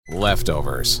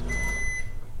leftovers,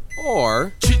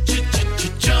 or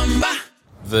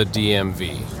the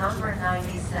DMV, Number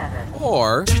 97.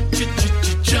 or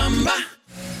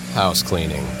house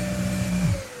cleaning,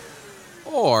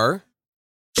 or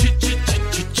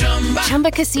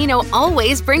Chumba Casino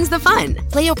always brings the fun.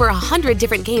 Play over 100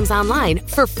 different games online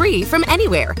for free from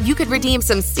anywhere. You could redeem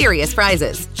some serious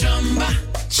prizes.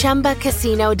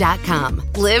 ChumbaCasino.com.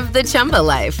 Live the Chumba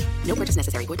life. No purchase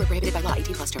necessary. Void where prohibited by law.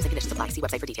 18+ terms and conditions apply. See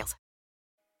website for details.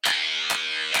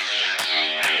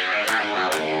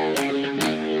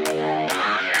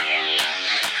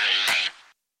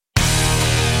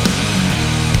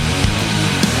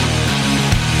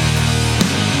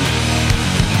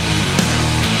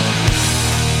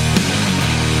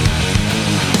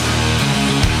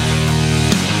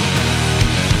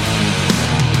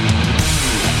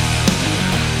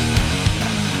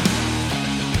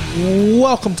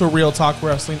 Welcome to Real Talk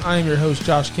Wrestling. I am your host,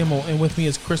 Josh Kimmel, and with me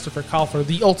is Christopher Kaufler,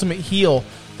 the ultimate heel,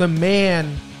 the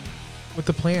man with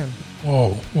the plan.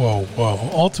 Whoa.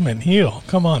 Ultimate heel.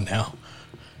 Come on now.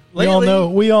 We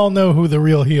Lately- all know who the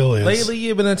real heel is. Lately,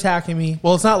 you've been attacking me.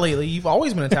 Well, it's not lately. You've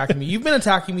always been attacking me. You've been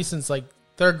attacking me since, like,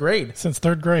 third grade. Since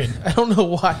third grade. I don't know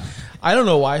why. I don't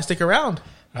know why I stick around.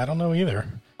 I don't know either.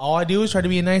 All I do is try to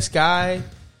be a nice guy,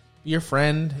 be your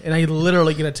friend, and I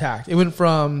literally get attacked. It went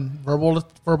from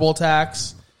verbal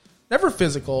attacks, never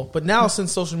physical, but now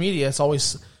since social media, it's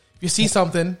always, if you see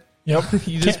something, Yep.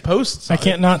 you just post something.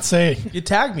 I can't not say. You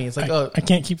tag me. It's like, I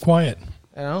can't keep quiet.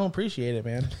 I don't appreciate it,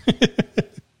 man.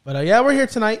 But yeah, we're here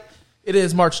tonight. It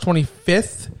is March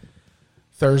 25th,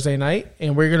 Thursday night,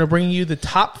 and we're going to bring you the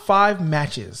top 5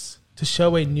 matches to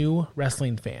show a new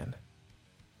wrestling fan.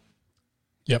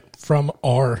 Yep. From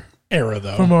our era,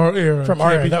 though. From our era. From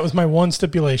our era. That was my one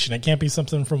stipulation. It can't be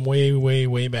something from way, way,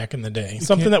 way back in the day.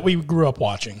 Something that we grew up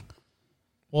watching.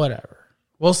 Whatever.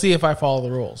 We'll see if I follow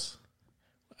the rules.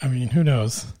 I mean, who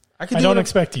knows? I don't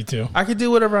expect you to. I could do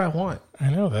whatever I want.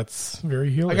 I know. That's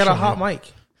very heelish. I got a hot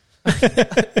mic.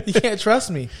 You can't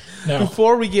trust me. No.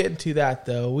 Before we get into that,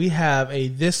 though, we have a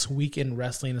This Week in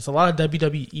Wrestling. It's a lot of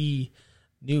WWE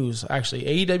news,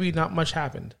 actually. AEW, not much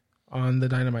happened on the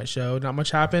Dynamite show. Not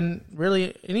much happened,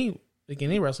 really, any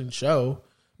wrestling show.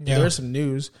 Yeah. There's some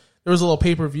news. There was a little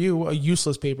pay-per-view, a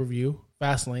useless pay-per-view,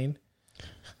 Fastlane.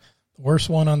 Worst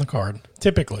one on the card,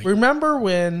 typically. Remember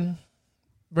when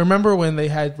they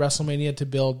had WrestleMania to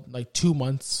build like 2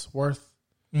 months worth?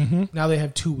 Mm-hmm. Now they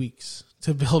have 2 weeks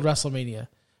to build WrestleMania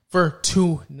for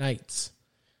 2 nights.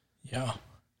 Yeah.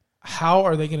 How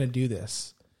are they going to do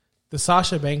this? The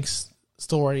Sasha Banks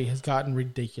story has gotten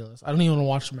ridiculous. I don't even want to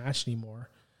watch the match anymore.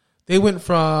 They went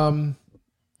from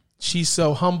she's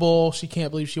so humble, she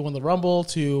can't believe she won the Rumble,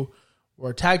 to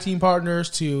we're tag team partners,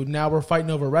 to now we're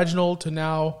fighting over Reginald, to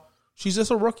now she's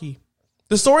just a rookie.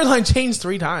 The storyline changed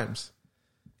 3 times.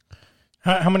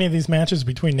 How many of these matches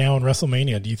between now and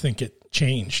WrestleMania do you think it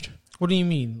changed? What do you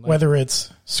mean? Like, Whether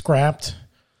it's scrapped,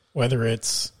 whether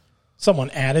it's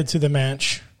someone added to the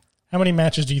match, how many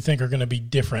matches do you think are going to be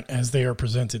different as they are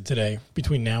presented today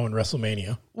between now and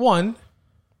WrestleMania? one,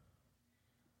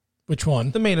 Which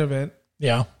one? the main event.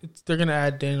 Yeah. They're going to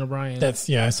add Daniel Bryan.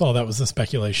 I saw that was the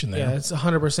speculation there. Yeah, it's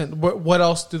 100%. What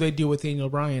else do they do with Daniel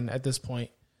Bryan at this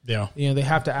point? Yeah. You know, they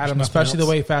have to add him, nothing especially else.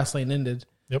 the way Fastlane ended.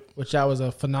 Yep. Which that was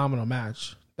a phenomenal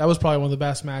match. That was probably one of the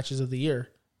best matches of the year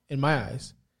in my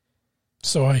eyes.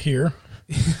 So I hear.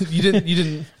 You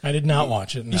didn't. I did not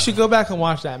watch it. No. You should go back and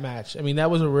watch that match. I mean,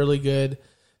 that was a really good.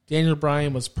 Daniel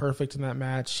Bryan was perfect in that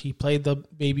match. He played the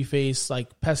babyface,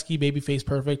 like pesky babyface,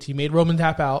 perfect. He made Roman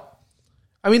tap out.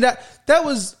 I mean, that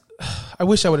was. I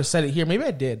wish I would have said it here. Maybe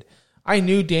I did. I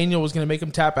knew Daniel was going to make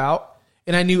him tap out,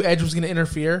 and I knew Edge was going to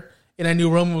interfere, and I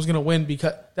knew Roman was going to win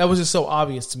because that was just so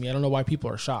obvious to me. I don't know why people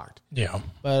are shocked. Yeah.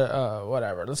 But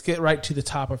whatever. Let's get right to the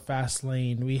top of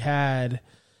Fastlane. We had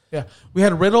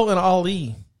Riddle and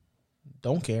Ali.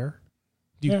 Don't care.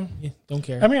 Don't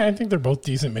care. I mean, I think they're both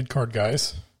decent mid-card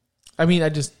guys. I mean,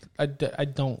 I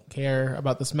don't care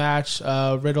about this match.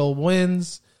 Riddle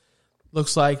wins.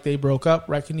 Looks like they broke up.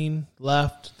 Reckoning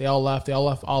left. They all left. They all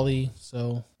left Ali.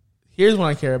 So here's what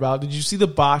I care about. Did you see the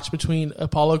botch between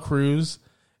Apollo Crews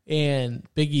and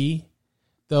Big E?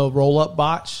 The roll-up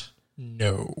botch?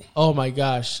 No. Oh, my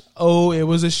gosh. Oh, it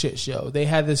was a shit show. They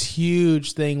had this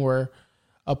huge thing where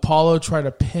Apollo tried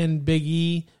to pin Big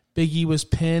E. Big E was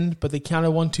pinned, but they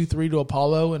counted 1, 2, 3 to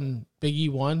Apollo, and Big E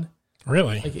won.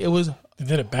 Really? Like, it was... They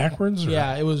did it backwards? Or?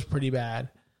 Yeah, it was pretty bad.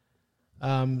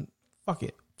 Fuck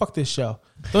it. Fuck this show.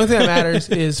 The only thing that matters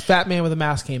is Fat Man with a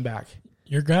Mask came back.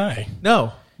 Your guy.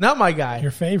 No, not my guy. Your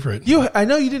favorite. I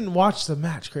know you didn't watch the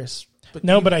match, Chris.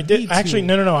 But I did. Actually,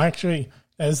 no. Actually,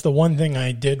 As the one thing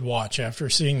I did watch after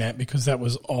seeing that, because that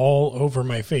was all over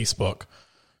my Facebook.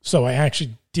 So I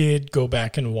actually did go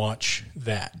back and watch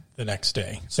that the next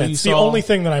day. So that's the only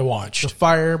thing that I watched. The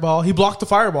fireball. He blocked the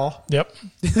fireball. Yep.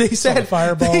 They said the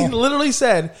fireball. They literally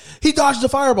said he dodged the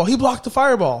fireball. He blocked the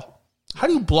fireball. How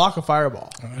do you block a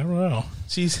fireball? I don't know.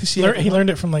 He learned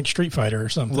it from like Street Fighter or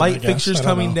something. Light fixtures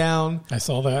coming down. I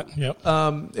saw that.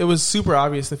 Yep. It was super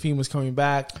obvious the Fiend was coming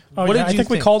back. Oh, what yeah, did you think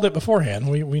we called it beforehand.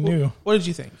 We knew. What did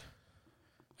you think?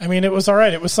 I mean, it was all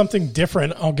right. It was something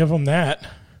different. I'll give them that.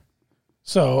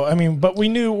 So, I mean, but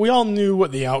we all knew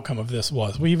what the outcome of this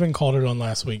was. We even called it on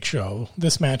last week's show.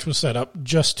 This match was set up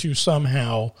just to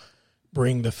somehow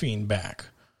bring the Fiend back.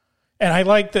 And I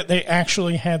like that they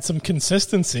actually had some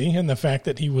consistency in the fact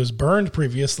that he was burned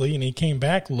previously and he came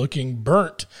back looking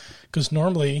burnt. Because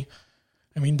normally,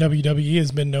 I mean, WWE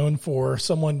has been known for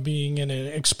someone being in an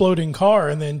exploding car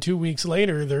and then 2 weeks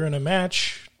later they're in a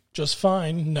match just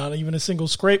fine, not even a single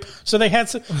scrape. So they had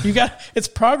some, it's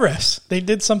progress. They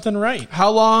did something right.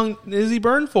 How long is he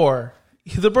burned for?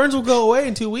 The burns will go away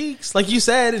in 2 weeks. Like you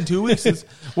said, in 2 weeks.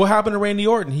 What happened to Randy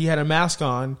Orton? He had a mask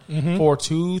on for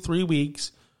 2-3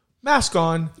 weeks. Mask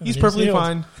on. He's perfectly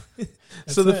fine.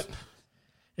 So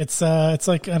it's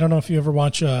like, I don't know if you ever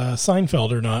watch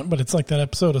Seinfeld or not, but it's like that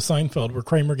episode of Seinfeld where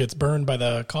Kramer gets burned by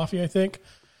the coffee, I think.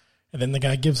 And then the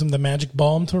guy gives him the magic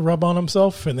balm to rub on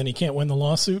himself, and then he can't win the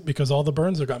lawsuit because all the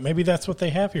burns are gone. Maybe that's what they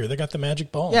have here. They got the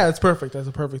magic balm. Yeah, that's perfect. That's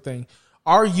a perfect thing.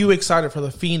 Are you excited for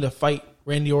the Fiend to fight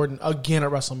Randy Orton again at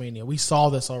WrestleMania? We saw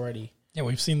this already. Yeah,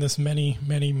 we've seen this many,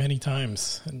 many, many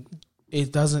times. And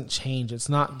it doesn't change. It's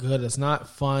not good. It's not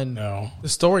fun. No. The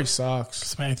story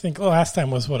sucks. I think the last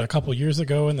time was, a couple years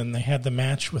ago, and then they had the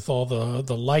match with all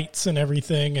the lights and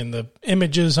everything and the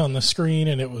images on the screen,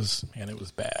 and it was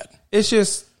bad. It's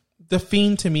just, the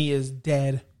Fiend to me is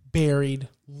dead, buried,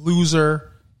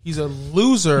 loser. He's a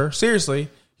loser. Seriously.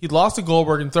 He lost to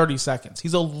Goldberg in 30 seconds.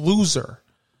 He's a loser.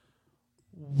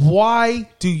 Why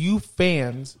do you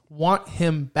fans want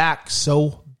him back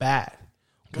so bad?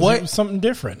 What? He was something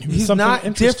different. He's not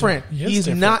different. He's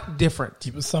not different.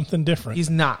 He was something different. He's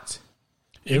not.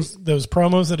 Those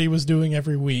promos that he was doing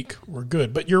every week were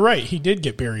good. But you're right. He did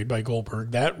get buried by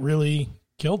Goldberg. That really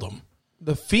killed him.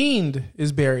 The Fiend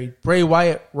is buried. Bray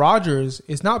Wyatt Rogers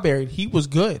is not buried. He was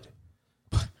good.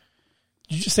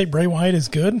 Did you just say Bray Wyatt is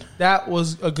good? That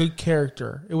was a good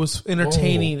character. It was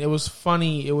entertaining. Whoa. It was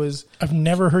funny. It was. I've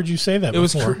never heard you say that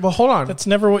before. But hold on. That's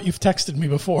never what you've texted me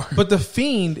before. But the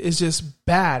Fiend is just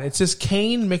bad. It's just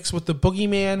Kane mixed with the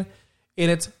Boogeyman,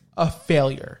 and it's a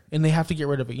failure. And they have to get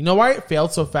rid of it. You know why it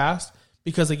failed so fast?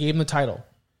 Because they gave him the title.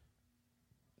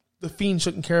 The Fiend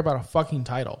shouldn't care about a fucking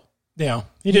title. Yeah,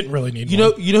 he didn't really need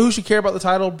one. You know who should care about the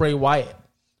title? Bray Wyatt.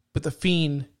 But the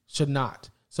Fiend should not.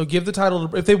 So give the title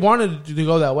to, if they wanted to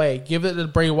go that way, give it to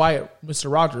Bray Wyatt, Mr.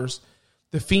 Rogers.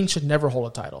 The Fiend should never hold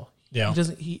a title. Yeah.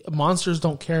 Monsters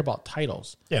don't care about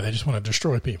titles. Yeah, they just want to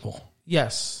destroy people.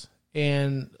 Yes.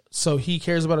 And so he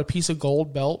cares about a piece of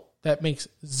gold belt. That makes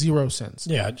zero sense.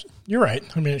 Yeah, you're right.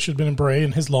 I mean, it should have been Bray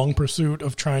in his long pursuit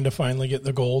of trying to finally get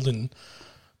the gold.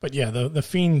 But yeah, the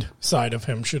Fiend side of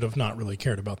him should have not really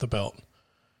cared about the belt.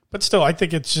 But still, I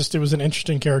think it was an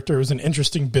interesting character. It was an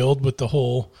interesting build with the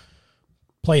whole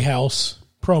Playhouse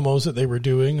promos that they were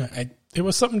doing. It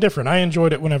was something different. I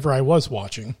enjoyed it whenever I was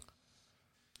watching.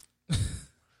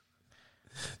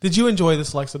 Did you enjoy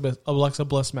this Alexa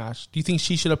Bliss match? Do you think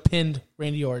she should have pinned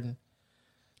Randy Orton?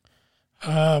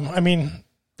 I mean,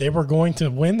 they were going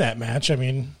to win that match. I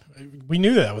mean, we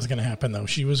knew that was going to happen, though.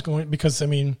 She was going, because, I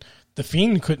mean, the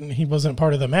Fiend he wasn't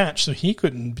part of the match, so he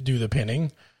couldn't do the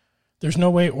pinning. There's no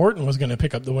way Orton was going to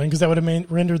pick up the win, because that would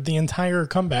have rendered the entire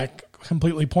comeback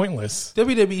completely pointless.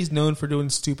 WWE's known for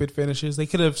doing stupid finishes. They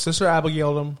could have Sister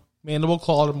Abigail'd him, Mandible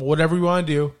Claw'd him, whatever you want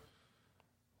to do.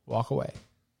 Walk away.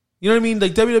 You know what I mean?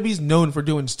 Like, WWE's known for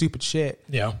doing stupid shit.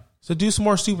 Yeah. So do some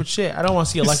more stupid shit. I don't want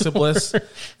to see Alexa Bliss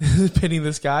pinning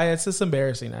this guy. It's just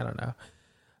embarrassing. I don't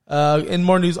know. In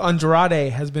more news,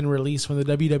 Andrade has been released from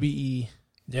the WWE.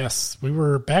 Yes, we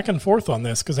were back and forth on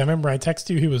this, because I remember I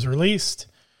texted you he was released,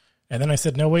 and then I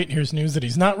said, no, wait, here's news that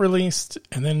he's not released,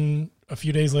 and then a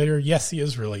few days later, yes, he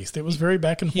is released. It was very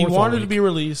back and forth. He wanted to be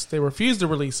released. They refused to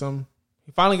release him.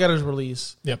 He finally got his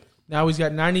release. Yep. Now he's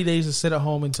got 90 days to sit at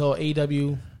home until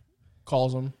AEW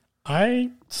calls him.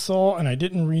 I saw, and I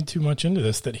didn't read too much into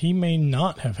this, that he may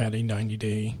not have had a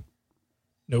 90-day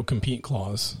no-compete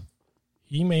clause.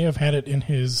 He may have had it in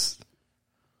his,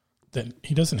 that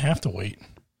he doesn't have to wait.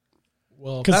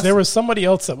 Well, because there was somebody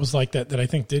else that was like that I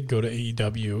think did go to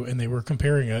AEW, and they were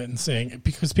comparing it and saying,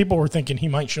 because people were thinking he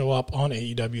might show up on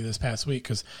AEW this past week,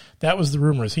 because that was the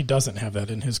rumors. He doesn't have that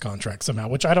in his contract somehow,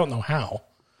 which I don't know how.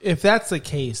 If that's the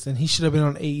case, then he should have been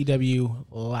on AEW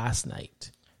last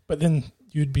night. But then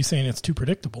you'd be saying it's too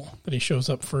predictable that he shows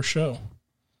up first show.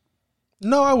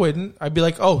 No, I wouldn't. I'd be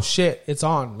like, oh, shit, it's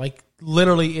on. Like,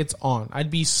 literally, it's on. I'd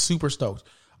be super stoked.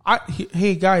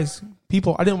 Hey, guys,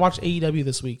 people, I didn't watch AEW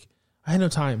this week. I had no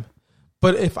time.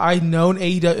 But if I'd known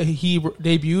AEW, he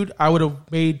debuted, I would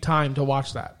have made time to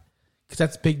watch that. Because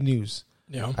that's big news.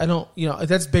 Yeah. I don't,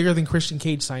 that's bigger than Christian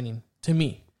Cage signing, to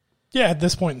me. Yeah, at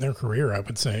this point in their career, I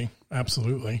would say.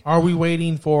 Absolutely. Are we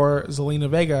waiting for Zelina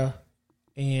Vega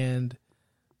and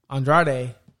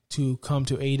Andrade to come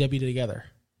to AEW together?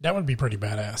 That would be pretty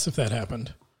badass if that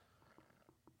happened.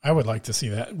 I would like to see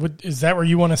that. Is that where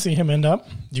you want to see him end up?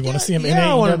 Do you want to see him in AEW?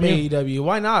 I want him in AEW.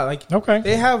 Why not? Like, okay.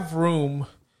 They have room.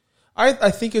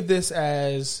 I think of this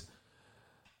as,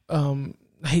 I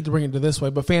hate to bring it to this way,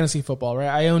 but fantasy football, right?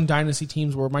 I own dynasty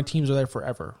teams where my teams are there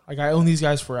forever. Like, I own these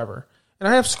guys forever. And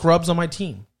I have scrubs on my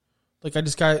team. Like, I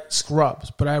just got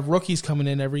scrubs, but I have rookies coming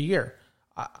in every year.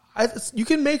 You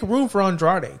can make room for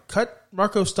Andrade. Cut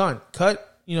Marco Stunt.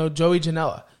 Cut, Joey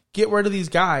Janela. Get rid of these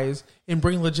guys and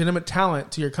bring legitimate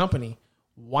talent to your company.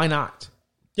 Why not?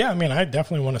 Yeah, I mean, I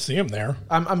definitely want to see him there.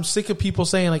 I'm sick of people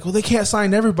saying, like, well, they can't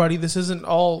sign everybody. This isn't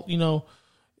all,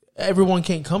 everyone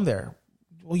can't come there.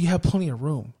 Well, you have plenty of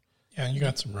room. Yeah, you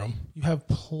got some room. You have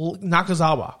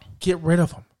Nakazawa. Get rid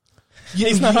of him.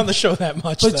 He's not on the show that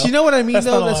much, but though. You know what I mean,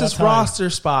 though? That's just roster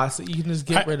spots that you can just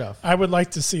get rid of. I would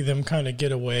like to see them kind of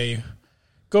get away,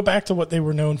 go back to what they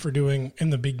were known for doing in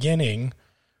the beginning.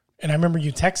 And I remember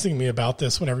you texting me about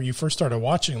this whenever you first started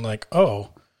watching, like,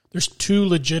 oh, there's two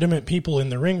legitimate people in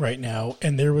the ring right now,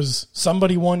 and there was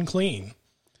somebody won clean.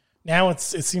 Now it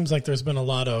seems like there's been a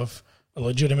lot of a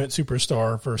legitimate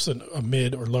superstar versus a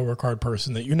mid or lower card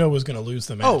person that was going to lose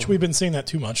the match. We've been seeing that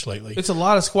too much lately. It's a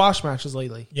lot of squash matches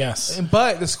lately. Yes.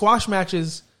 But the squash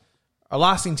matches are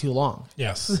lasting too long.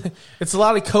 Yes. It's a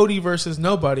lot of Cody versus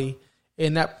nobody.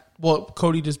 And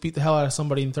Cody just beat the hell out of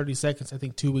somebody in 30 seconds, I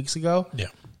think 2 weeks ago. Yeah.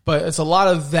 But it's a lot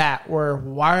of that where,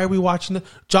 why are we watching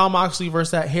John Moxley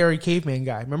versus that hairy caveman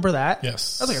guy? Remember that?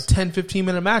 Yes. That was like a 10,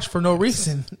 15-minute match for no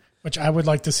reason. Which I would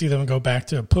like to see them go back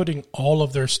to putting all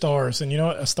of their stars. And you know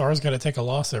what? A star's got to take a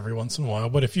loss every once in a while.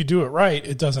 But if you do it right,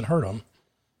 it doesn't hurt them.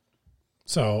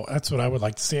 So that's what I would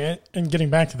like to see. And getting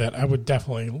back to that, I would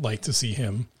definitely like to see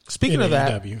him Speaking of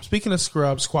that, AEW. Speaking of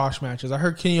squash matches, I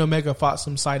heard Kenny Omega fought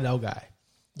some Seidel guy.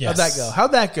 Yes.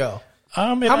 How'd that go?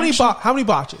 How many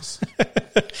botches?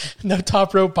 No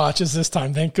top rope botches this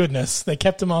time. Thank goodness. They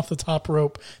kept him off the top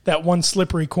rope. That one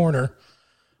slippery corner.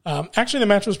 Actually, the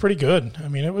match was pretty good. I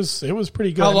mean, it was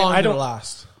pretty good. How long did it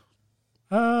last?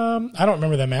 I don't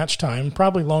remember the match time.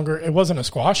 Probably longer. It wasn't a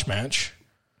squash match,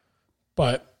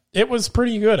 but it was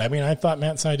pretty good. I mean, I thought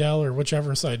Matt Sydal or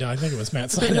whichever Sydal. I think it was Matt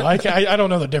Sydal. I don't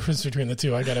know the difference between the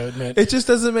two. I got to admit, it just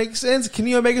doesn't make sense.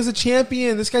 Kenny Omega's a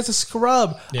champion. This guy's a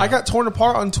scrub. Yeah. I got torn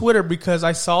apart on Twitter because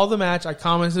I saw the match. I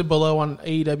commented below on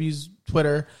AEW's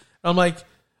Twitter. I'm like,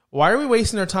 why are we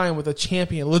wasting our time with a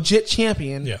champion, legit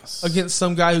champion, against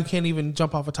some guy who can't even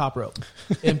jump off a top rope?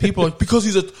 And people are like, because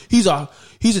he's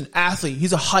an athlete.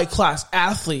 He's a high class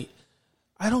athlete.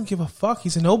 I don't give a fuck.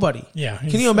 He's a nobody. Yeah.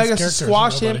 Kenny Omega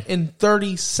squash him in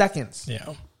 30 seconds.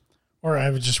 Yeah. Or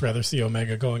I would just rather see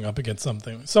Omega going up against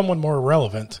someone more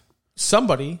relevant.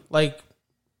 Somebody like,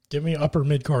 give me upper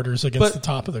mid carders against the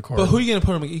top of the card. But who are you going to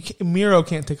put him? Miro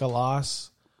can't take a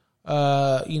loss.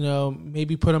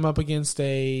 Maybe put him up against but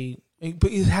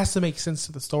it has to make sense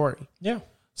to the story. Yeah.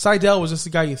 Sydal was just the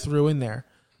guy you threw in there,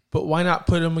 but why not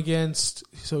put him against,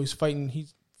 he's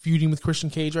feuding with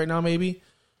Christian Cage right now, maybe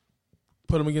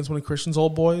put him against one of Christian's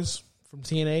old boys from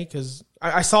TNA. Cause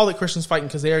I saw that Christian's fighting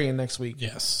Kazarian next week.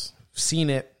 Yes. Seen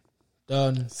it.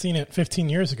 Done. Seen it 15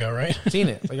 years ago, right? Seen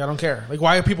it. Like, I don't care. Like,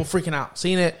 why are people freaking out?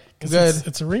 Seen it. Good.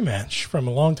 It's a rematch from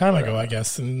a long time ago, I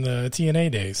guess, in the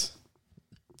TNA days.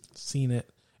 Seen it.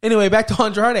 Anyway, back to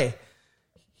Andrade.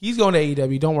 He's going to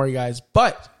AEW. Don't worry, guys.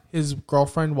 But his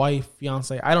girlfriend, wife,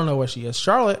 fiance, I don't know what she is.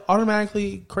 Charlotte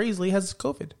automatically, crazily has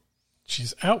COVID.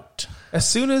 She's out. As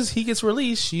soon as he gets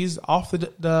released, she's off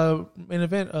the main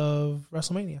event of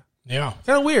WrestleMania. Yeah.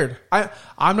 Kind of weird.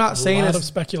 I'm not saying a lot of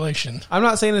speculation. I'm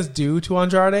not saying it's due to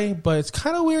Andrade, but it's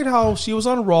kind of weird how she was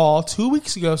on Raw 2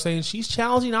 weeks ago saying she's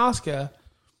challenging Asuka.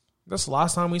 That's the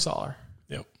last time we saw her.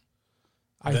 Yep.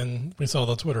 Then we saw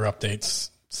the Twitter updates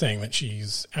saying that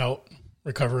she's out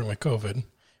recovering with COVID.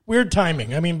 Weird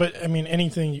timing.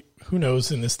 Anything, who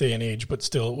knows in this day and age, but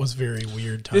still, it was very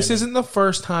weird timing. This isn't the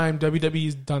first time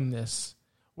WWE's done this,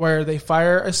 where they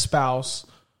fire a spouse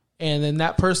and then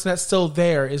that person that's still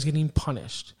there is getting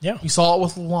punished. Yeah. We saw it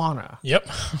with Lana. Yep.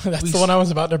 That's the one I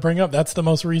was about to bring up. That's the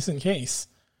most recent case.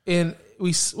 And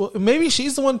maybe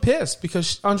she's the one pissed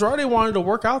because Andrade wanted to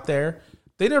work out there.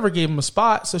 They never gave him a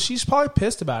spot, so she's probably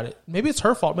pissed about it. Maybe it's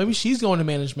her fault. Maybe she's going to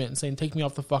management and saying, "Take me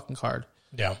off the fucking card."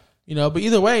 Yeah. But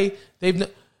either way,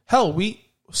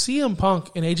 CM Punk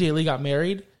and AJ Lee got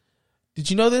married. Did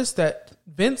you know this? That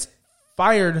Vince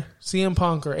fired CM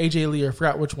Punk or AJ Lee, or I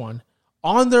forgot which one,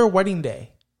 on their wedding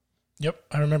day. Yep,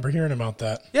 I remember hearing about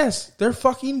that. Yes, they're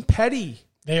fucking petty.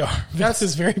 They are. Vince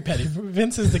is very petty.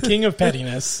 Vince is the king of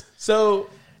pettiness. So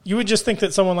you would just think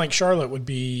that someone like Charlotte would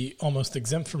be almost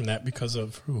exempt from that because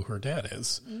of who her dad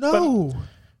is. No.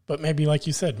 But maybe, like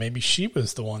you said, maybe she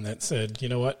was the one that said, you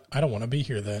know what, I don't want to be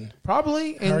here then.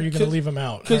 Probably. How are you going to leave him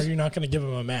out? How are you not going to give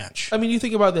him a match? I mean, you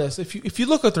think about this. If you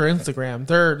look at their Instagram,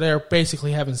 they're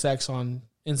basically having sex on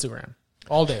Instagram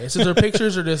all day. So their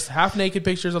pictures are just half naked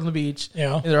pictures on the beach.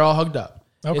 Yeah. And they're all hugged up.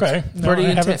 Okay. I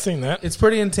haven't seen that. It's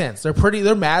pretty intense.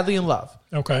 They're madly in love.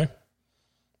 Okay.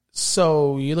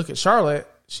 So you look at Charlotte,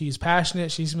 she's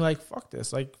passionate. She's like, fuck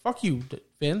this. Like, fuck you,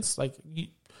 Vince. Like,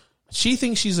 she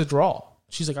thinks she's a draw.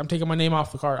 She's like, I'm taking my name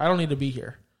off the card. I don't need to be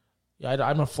here. Yeah,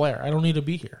 I'm a Flair. I don't need to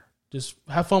be here. Just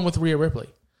have fun with Rhea Ripley.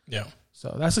 Yeah.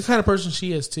 So that's the kind of person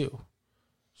she is too.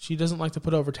 She doesn't like to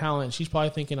put over talent. She's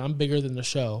probably thinking I'm bigger than the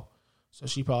show. So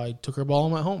she probably took her ball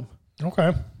and went home.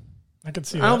 Okay. I could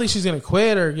see that. I don't think she's going to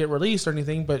quit or get released or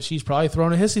anything, but she's probably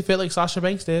throwing a hissy fit like Sasha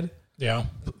Banks did. Yeah.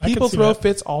 People throw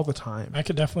fits all the time. I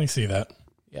could definitely see that.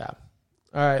 Yeah.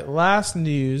 All right. Last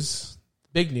news.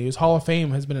 Big news. Hall of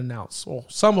Fame has been announced. Well,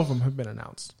 some of them have been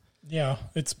announced. Yeah.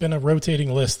 It's been a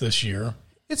rotating list this year.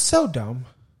 It's so dumb.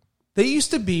 They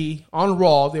used to be on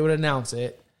Raw. They would announce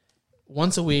it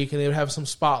once a week, and they would have some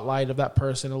spotlight of that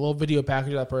person, a little video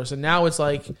package of that person. Now it's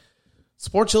like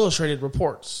Sports Illustrated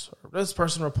reports, or this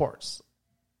person reports.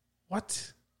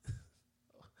 What?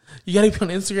 You got to be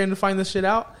on Instagram to find this shit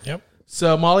out? Yep.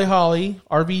 So Molly Holly,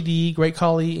 RVD, Great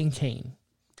Khali, and Kane.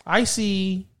 I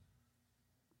see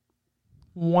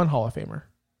one Hall of Famer.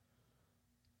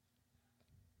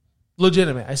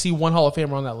 Legitimate. I see one Hall of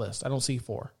Famer on that list. I don't see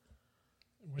four.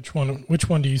 Which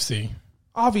one do you see?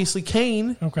 Obviously,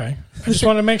 Kane. Okay. I just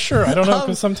want to make sure. I don't know,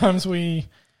 because sometimes we...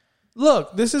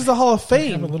 Look, this is the Hall of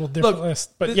Fame. Have a little different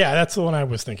list. But yeah, that's the one I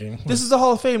was thinking. This is the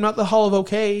Hall of Fame, not the Hall of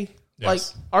okay.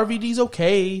 Yes. Like, RVD's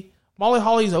okay. Molly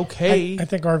Holly's okay. I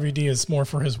think RVD is more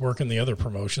for his work in the other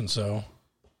promotion, so...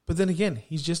 But then again,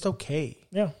 he's just okay.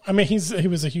 Yeah. I mean, he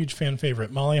was a huge fan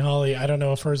favorite. Molly Holly, I don't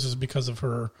know if hers is because of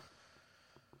her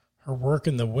work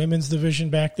in the women's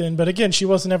division back then. But again, she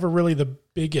wasn't ever really the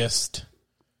biggest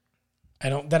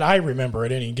that I remember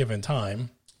at any given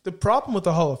time. The problem with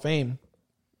the Hall of Fame,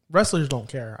 wrestlers don't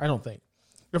care, I don't think.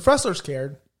 If wrestlers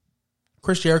cared,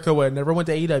 Chris Jericho would have never went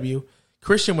to AEW.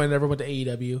 Christian would have never went to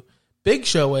AEW. Big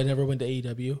Show would have never went to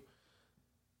AEW.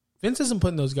 Vince isn't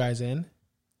putting those guys in.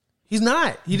 He's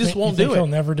not. He just won't do it. He'll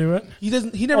never do it? He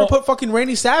doesn't. He never put fucking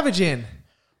Randy Savage in.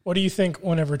 What do you think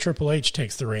whenever Triple H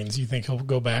takes the reins? You think he'll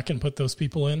go back and put those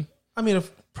people in? I mean,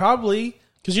 probably.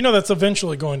 Because you know that's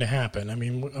eventually going to happen. I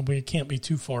mean, we can't be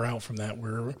too far out from that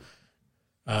where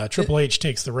Triple H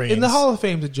takes the reins. In the Hall of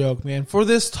Fame's a joke, man. For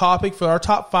this topic, for our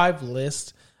top 5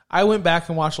 list, I went back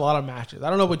and watched a lot of matches. I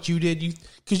don't know what you did.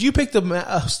 Because you picked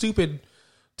a stupid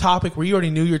topic where you already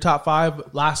knew your top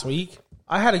 5 last week.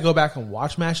 I had to go back and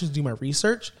watch matches, do my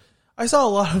research. I saw a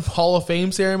lot of Hall of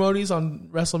Fame ceremonies on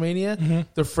WrestleMania. Mm-hmm.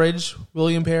 The Fridge,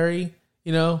 William Perry,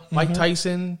 Mike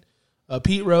Tyson,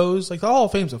 Pete Rose. Like, the Hall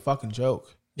of Fame's a fucking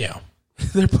joke. Yeah.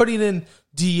 They're putting in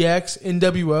DX,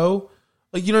 NWO.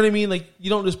 Like, you know what I mean? Like, you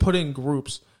don't just put in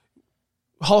groups.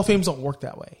 Hall of Fames don't work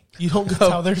that way. You don't go.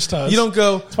 That's how theirs does. You don't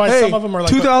go, that's why some of them are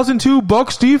like 2002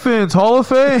 Bucks defense, Hall of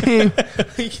Fame.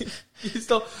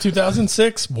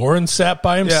 2006, Warren sat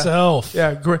by himself.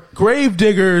 Yeah. Grave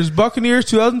Diggers, Buccaneers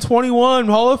 2021,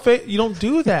 Hall of Fame. You don't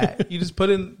do that. You just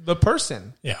put in the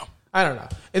person. Yeah. I don't know.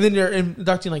 And then you're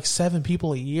inducting like 7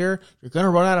 people a year. You're going to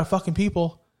run out of fucking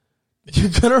people. You're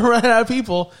going to run out of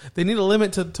people. They need a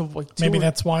limit to like 2. Maybe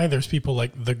that's why there's people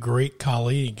like the Great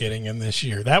Khali getting in this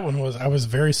year. That one I was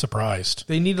very surprised.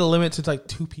 They need a limit to like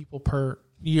 2 people per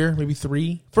year, maybe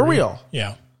 3. For real.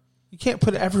 Yeah. You can't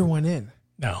put everyone in.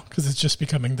 No, because it's just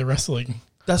becoming the wrestling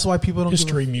That's why people don't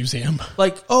history museum.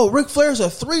 Like, oh, Ric Flair's a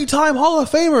 3-time Hall of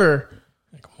Famer.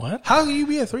 Like, what? How can you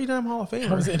be a 3-time Hall of Famer?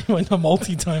 How is anyone a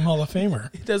multi-time Hall of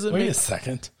Famer? It doesn't Wait a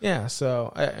second. Yeah,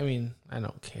 so, I mean, I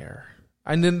don't care.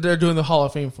 And then they're doing the Hall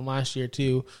of Fame from last year,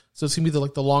 too. So it's going to be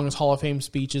the longest Hall of Fame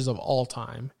speeches of all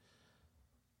time.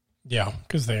 Yeah,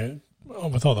 because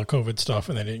with all the COVID stuff,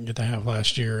 and they didn't get to have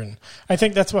last year. And I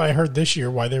think that's why I heard this year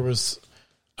why there was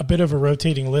a bit of a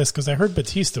rotating list, because I heard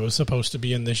Batista was supposed to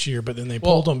be in this year, but then they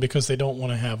pulled him because they don't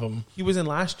want to have him. He was in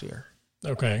last year.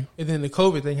 Okay. And then the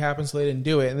COVID thing happened, so they didn't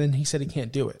do it. And then he said he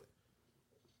can't do it.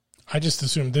 I just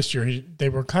assumed this year they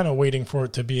were kind of waiting for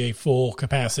it to be a full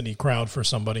capacity crowd for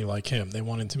somebody like him. They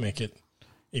wanted to make it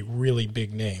a really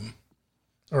big name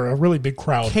or a really big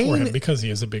crowd for him because he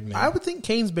is a big name. I would think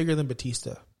Kane's bigger than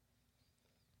Batista.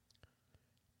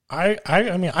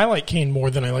 I mean, I like Kane more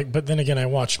than I like, but then again, I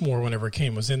watched more whenever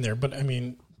Kane was in there. But I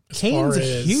mean, Kane's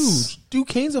huge. Dude,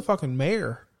 Kane's a fucking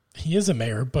mayor. He is a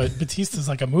mayor, but Batista's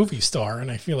like a movie star, and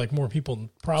I feel like more people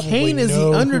probably Kane is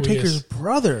know the who Undertaker's he is.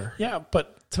 brother. Yeah,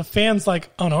 but to fans like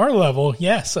on our level,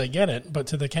 yes, I get it. But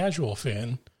to the casual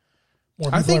fan,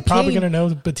 more people are probably going to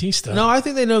know Batista. No, I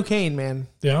think they know Kane, man.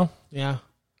 Yeah? Yeah.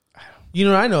 You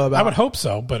know what I know about? I would hope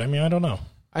so, but I mean, I don't know.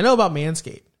 I know about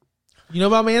Manscaped. You know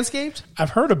about Manscaped? I've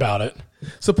heard about it.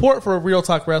 Support for Real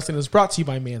Talk Wrestling is brought to you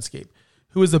by Manscaped,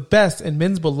 who is the best in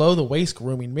men's below-the-waist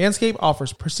grooming. Manscaped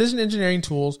offers precision engineering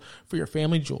tools for your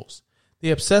family jewels. They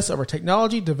obsess over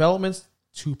technology developments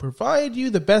to provide you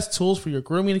the best tools for your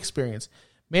grooming experience.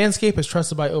 Manscaped is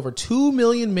trusted by over 2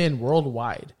 million men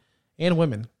worldwide, and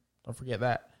women. Don't forget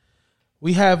that.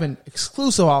 We have an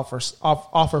exclusive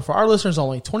offer for our listeners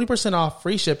only. 20% off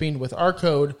free shipping with our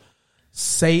code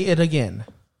Say It Again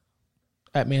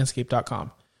at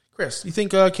manscaped.com. Chris, you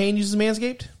think Kane uses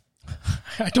Manscaped?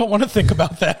 I don't want to think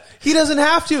about that. He doesn't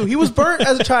have to. He was burnt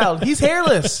as a child. He's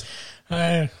hairless.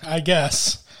 I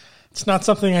guess. It's not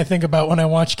something I think about when I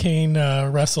watch Kane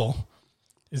wrestle.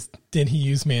 Did he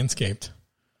use Manscaped?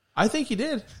 I think he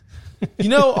did. You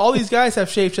know, all these guys have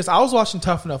shaved chests. I was watching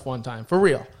Tough Enough one time, for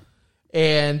real.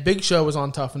 And Big Show was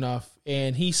on Tough Enough,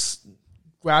 and he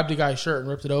grabbed a guy's shirt and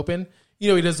ripped it open. You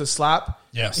know, he does a slap.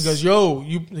 Yes. He goes, yo,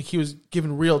 like he was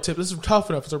giving real tips. This is Tough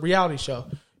Enough. It's a reality show.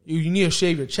 You need to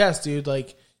shave your chest, dude.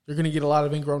 Like, you're going to get a lot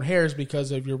of ingrown hairs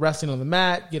because of your wrestling on the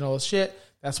mat, getting all this shit.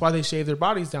 That's why they shave their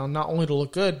bodies down, not only to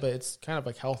look good, but it's kind of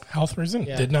like health. Health reason?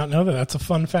 Yeah. Did not know that. That's a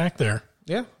fun fact there.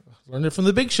 Yeah. Learned it from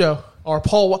the Big Show. Or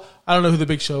Paul, I don't know who the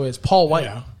Big Show is. Paul White.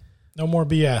 Yeah. No more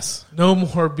BS. No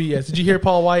more BS. Did you hear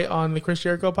Paul White on the Chris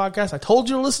Jericho podcast? I told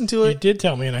you to listen to it. You did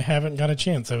tell me, and I haven't got a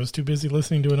chance. I was too busy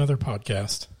listening to another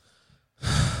podcast.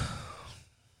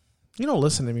 You don't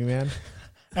listen to me, man.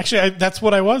 Actually, that's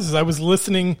what I was. Is I was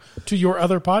listening to your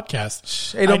other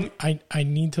podcast. Hey, I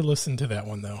need to listen to that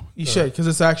one, though. You should, because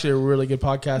it's actually a really good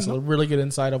podcast, a really good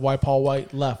insight of why Paul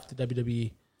White left the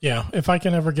WWE. Yeah, if I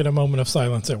can ever get a moment of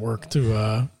silence at work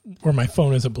to where my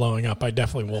phone isn't blowing up, I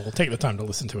definitely will take the time to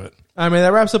listen to it. I mean,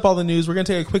 that wraps up all the news. We're going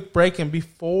to take a quick break, and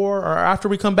before or after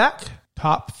we come back,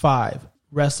 top 5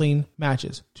 wrestling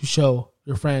matches to show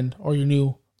your friend or your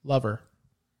new lover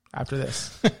after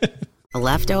this.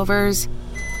 Leftovers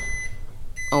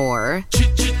or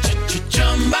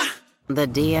the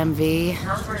DMV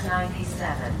Number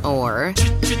 97. or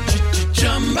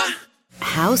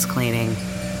house cleaning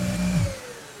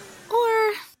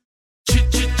or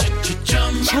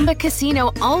Chumba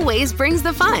Casino always brings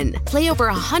the fun. Play over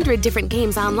 100 different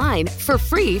games online for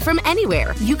free from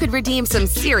anywhere. You could redeem some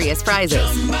serious prizes.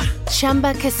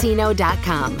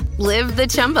 ChumbaCasino.com. Live the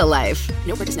Chumba life.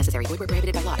 No purchase necessary. Void where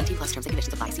prohibited by law. 18+ terms and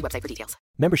conditions apply. See website for details.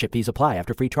 Membership fees apply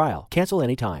after free trial. Cancel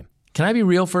anytime. Can I be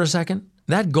real for a second?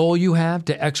 That goal you have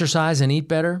to exercise and eat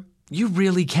better, you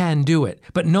really can do it.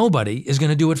 But nobody is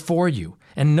going to do it for you.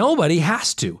 And nobody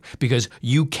has to, because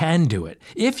you can do it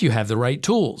if you have the right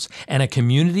tools and a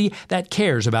community that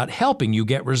cares about helping you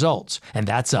get results. And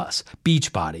that's us,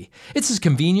 Beachbody. It's as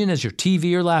convenient as your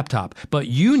TV or laptop, but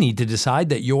you need to decide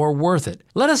that you're worth it.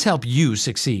 Let us help you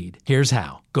succeed. Here's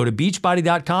how. Go to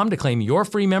beachbody.com to claim your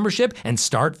free membership and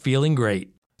start feeling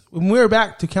great. When we're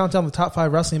back to count down the top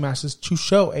 5 wrestling matches to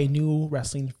show a new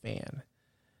wrestling fan.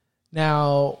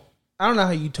 Now, I don't know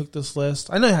how you took this list.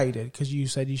 I know how you did, because you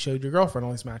said you showed your girlfriend all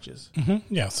these matches.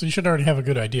 Mm-hmm. Yeah, so you should already have a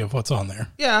good idea of what's on there.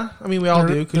 Yeah, I mean, we all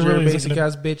do, because you're really a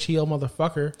basic-ass bitch heel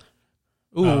motherfucker.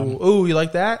 Ooh, you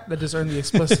like that? That just earned the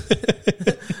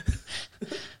explicit.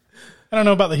 I don't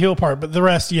know about the heel part, but the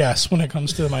rest, yes, when it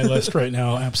comes to my list right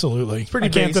now, absolutely. It's pretty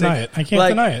can't basic. deny it. I can't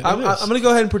deny it. I'm going to go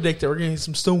ahead and predict it. We're going to get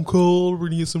some Stone Cold. We're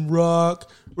going to get some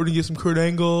Rock. We're going to get some Kurt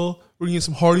Angle. We're going to get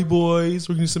some Hardy Boys.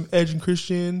 We're going to get some Edge and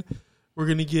Christian. We're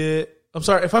going to get... I'm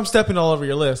sorry. If I'm stepping all over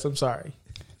your list, I'm sorry.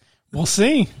 We'll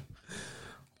see.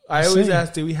 I always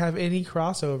ask, do we have any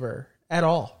crossover at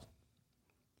all?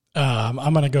 I'm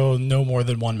going to go no more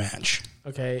than one match.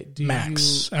 Okay.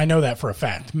 Max. I know that for a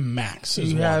fact. Max Do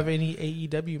is you one. have any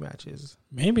AEW matches?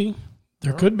 Maybe.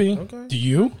 There could be. Okay. Do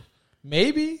you?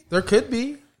 Maybe. There could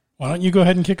be. Why don't you go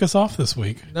ahead and kick us off this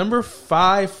week? Number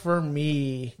 5 for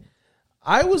me.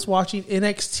 I was watching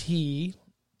NXT.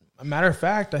 A matter of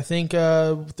fact, I think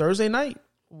Thursday night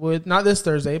with not this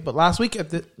Thursday, but last week at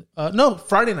the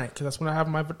Friday night, because that's when I have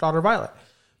my daughter Violet.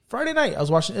 Friday night, I was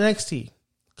watching NXT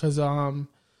because I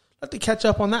had to catch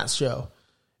up on that show.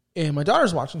 And my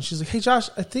daughter's watching. She's like, "Hey, Josh,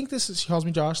 I think this is." She calls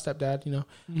me Josh, stepdad. You know,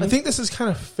 I think this is kind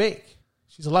of fake.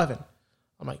 She's 11.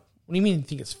 I'm like, "What do you mean you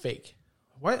think it's fake?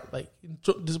 What? Like,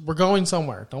 we're going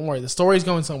somewhere. Don't worry, the story's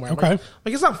going somewhere." Okay.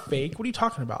 Like, it's not fake. What are you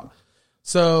talking about?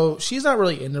 So she's not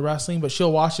really into wrestling, but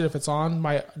she'll watch it if it's on.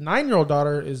 My 9-year-old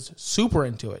daughter is super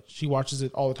into it. She watches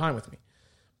it all the time with me.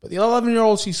 But the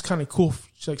 11-year-old, she's kind of cool.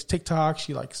 She likes TikTok.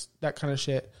 She likes that kind of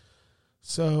shit.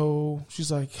 So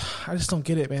she's like, "I just don't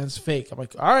get it, man. It's fake." I'm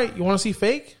like, "All right, you want to see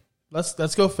fake?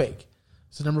 Let's go fake."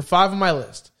 So number 5 on my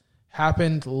list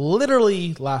happened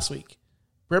literally last week.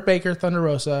 Britt Baker, Thunder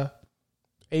Rosa,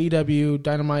 AEW,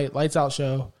 Dynamite, Lights Out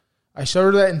show. I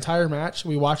showed her that entire match.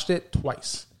 We watched it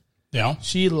twice. Yeah.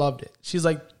 She loved it. She's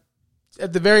like,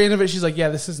 at the very end of it, she's like, "Yeah,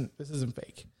 this isn't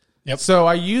fake." Yep. So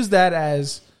I use that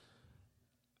as,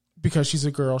 because she's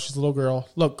a girl, she's a little girl.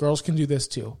 Look, girls can do this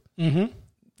too. Mm-hmm.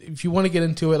 If you want to get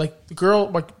into it, like the girl,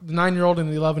 like the 9-year-old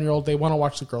and the 11-year-old, they want to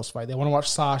watch the girls fight. They want to watch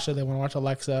Sasha. They want to watch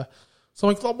Alexa. So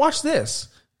I'm like, watch this.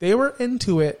 They were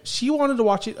into it. She wanted to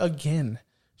watch it again.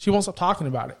 She won't stop talking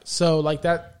about it. So like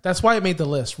that's why it made the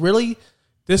list. Really,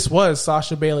 this was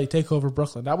Sasha Bailey Takeover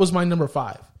Brooklyn. That was my number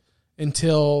 5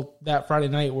 until that Friday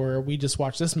night where we just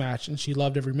watched this match and she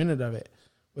loved every minute of it.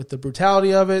 With the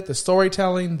brutality of it, the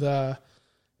storytelling, the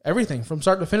everything from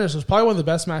start to finish. It was probably one of the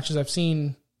best matches I've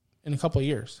seen in a couple of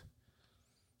years.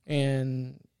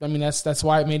 And I mean, that's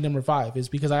why it made number 5, is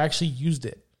because I actually used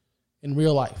it in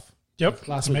real life. Yep.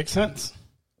 Last that week. makes sense.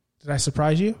 Did I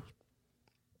surprise you?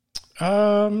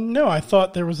 No, I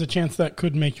thought there was a chance that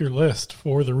could make your list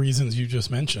for the reasons you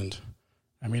just mentioned.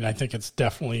 I mean, I think it's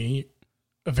definitely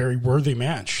a very worthy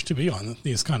match to be on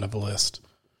these kind of a list.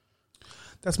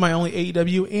 That's my only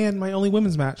AEW and my only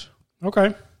women's match.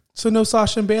 Okay. So no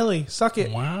Sasha and Bailey. Suck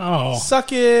it. Wow.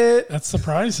 Suck it. That's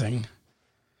surprising.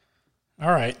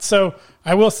 All right. So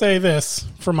I will say this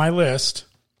for my list.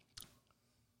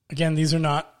 Again,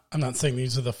 I'm not saying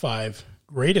these are the 5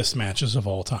 greatest matches of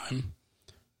all time.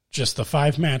 Just the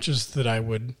 5 matches that I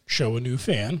would show a new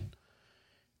fan.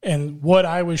 And what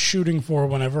I was shooting for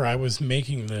whenever I was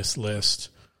making this list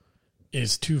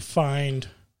is to find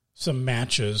some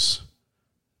matches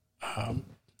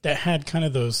that had kind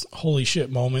of those holy shit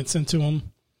moments into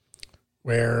them,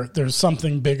 where there's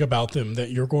something big about them that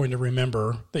you're going to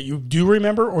remember, that you do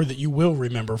remember, or that you will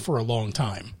remember for a long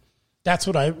time. That's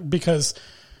what because,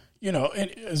 you know,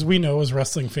 as we know as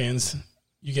wrestling fans,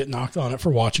 you get knocked on it for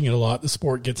watching it a lot. The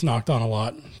sport gets knocked on a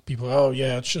lot. People, "Oh,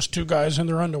 yeah, it's just 2 guys in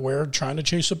their underwear trying to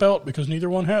chase a belt because neither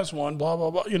one has one, blah,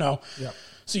 blah, blah," you know. Yep.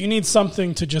 So you need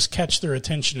something to just catch their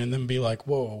attention and then be like,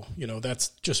 "Whoa, you know, that's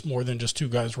just more than just 2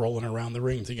 guys rolling around the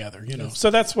ring together," you know.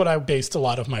 So that's what I based a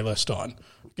lot of my list on.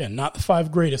 Again, not the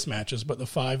 5 greatest matches, but the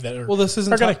 5 that are Well, this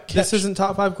isn't this isn't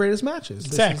top 5 greatest matches.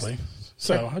 Exactly.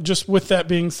 So just with that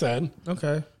being said,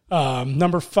 Okay.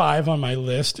 number 5 on my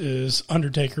list is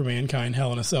Undertaker Mankind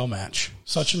Hell in a Cell match.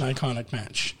 Such an iconic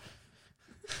match.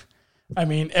 I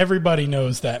mean, everybody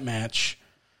knows that match.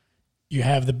 You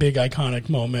have the big iconic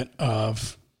moment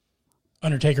of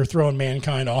Undertaker throwing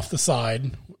Mankind off the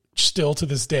side. Still to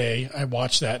this day, I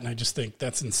watch that and I just think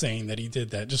that's insane that he did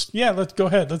that. Just, yeah, let's go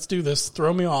ahead. Let's do this.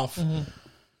 Throw me off. Mm-hmm.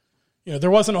 You know,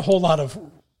 there wasn't a whole lot of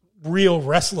real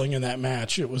wrestling in that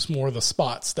match. It was more the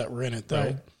spots that were in it, though.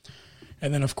 Right.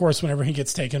 And then, of course, whenever he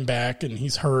gets taken back and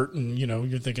he's hurt, and you know,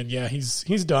 you're thinking, yeah, he's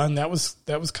done. That was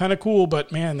kind of cool,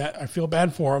 but man, I feel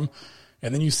bad for him.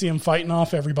 And then you see him fighting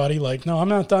off everybody, like, no, I'm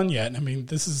not done yet. I mean,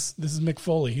 this is Mick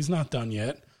Foley. He's not done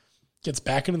yet. Gets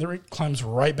back into the ring, climbs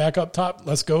right back up top.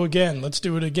 Let's go again. Let's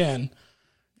do it again.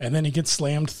 And then he gets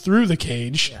slammed through the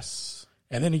cage. Yes.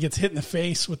 And then he gets hit in the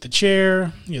face with the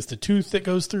chair. He has the tooth that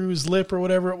goes through his lip or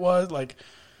whatever it was. Like,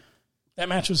 that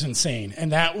match was insane.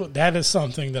 And that is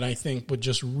something that I think would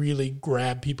just really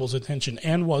grab people's attention,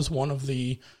 and was one of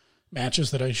the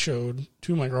matches that I showed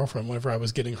to my girlfriend whenever I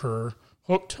was getting her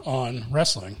hooked on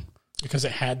wrestling, because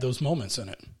it had those moments in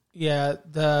it. Yeah,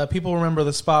 the people remember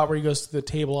the spot where he goes to the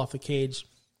table off the cage.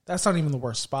 That's not even the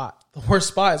worst spot. The worst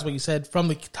spot is what you said, from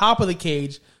the top of the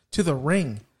cage to the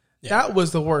ring. Yeah. That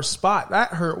was the worst spot. That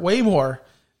hurt way more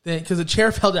than, because the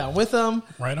chair fell down with him.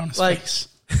 Right on his face.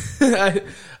 And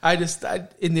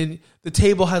then the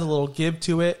table has a little give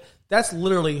to it. That's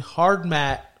literally hard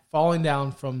mat falling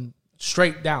down from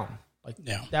straight down. Like,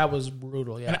 yeah. That was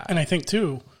brutal. Yeah. And I think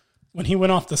too, when he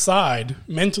went off the side,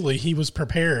 mentally he was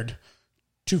prepared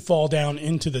to fall down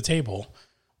into the table.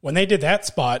 when they did that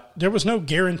spot, there was no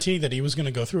guarantee that he was going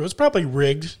to go through. It was probably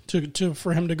rigged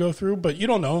for him to go through, but you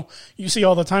don't know. You see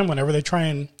all the time whenever they try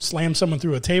and slam someone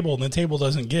through a table and the table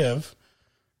doesn't give.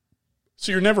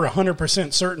 So you're never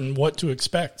 100% certain what to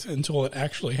expect until it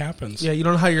actually happens. Yeah, you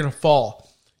don't know how you're going to fall.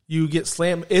 You get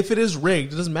slammed. If it is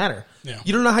rigged, it doesn't matter. Yeah.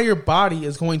 You don't know how your body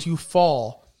is going to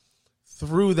fall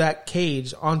through that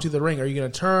cage onto the ring. Are you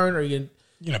going to turn? Are you going to...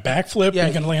 You know, backflip, Yeah,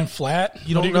 you can land flat.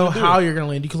 You don't know how you're going to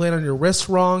land. You can land on your wrist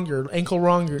wrong, your ankle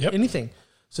wrong, anything.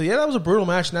 So, yeah, that was a brutal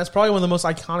match, and that's probably one of the most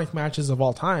iconic matches of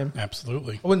all time.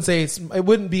 Absolutely. I wouldn't say it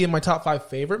wouldn't be in my top 5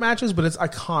 favorite matches, but it's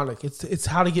iconic. It's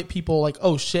how to get people like,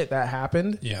 oh, shit, that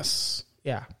happened. Yes.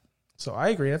 Yeah. So, I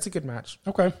agree. That's a good match.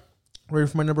 Okay. Ready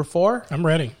for my number 4? I'm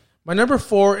ready. My number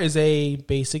 4 is a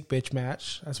basic bitch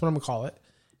match. That's what I'm going to call it.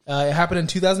 It happened in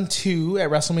 2002 at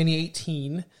WrestleMania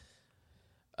 18.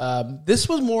 This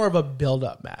was more of a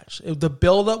build-up match. The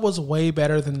build-up was way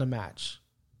better than the match.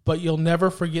 But you'll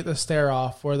never forget the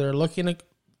stare-off where they're looking at...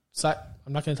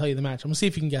 I'm not going to tell you the match. I'm going to see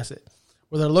if you can guess it.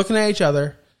 Where they're looking at each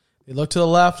other. They look to the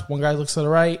left. One guy looks to the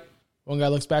right. One guy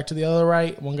looks back to the other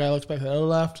right. One guy looks back to the other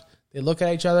left. They look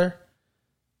at each other.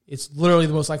 It's literally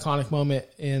the most iconic moment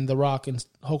in The Rock and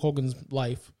Hulk Hogan's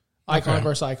life. Icon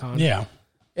versus icon. Yeah.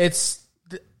 It's...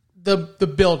 The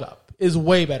build-up is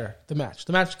way better. The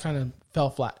match kind of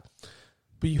fell flat.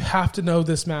 But you have to know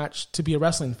this match to be a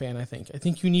wrestling fan, I think. I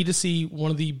think you need to see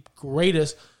one of the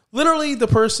greatest, literally the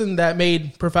person that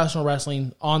made professional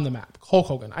wrestling on the map, Hulk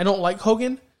Hogan. I don't like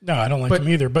Hogan. No, I don't like him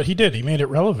either, but he did. He made it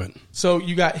relevant. So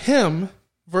you got him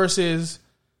versus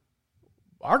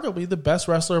arguably the best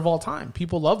wrestler of all time.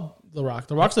 People love The Rock.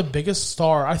 The Rock's the biggest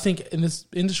star, I think, in this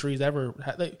industry has ever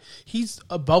had. Like, he's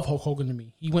above Hulk Hogan to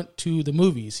me. He went to the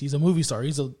movies. He's a movie star.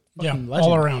 He's a fucking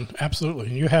legend. All around.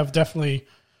 Absolutely. You have definitely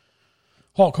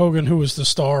Hulk Hogan, who was the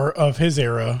star of his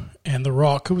era, and The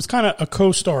Rock, who was kind of a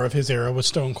co-star of his era with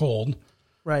Stone Cold.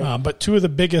 Right. But two of the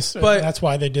biggest, that's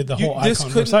why they did the whole icon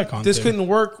versus icon This thing. couldn't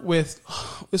work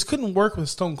with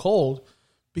Stone Cold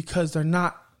because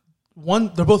they're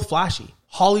both flashy.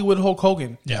 Hollywood Hulk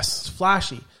Hogan. Yes. It's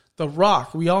flashy. The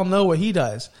Rock, we all know what he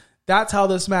does. That's how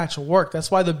this match worked.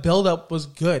 That's why the build-up was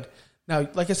good. Now,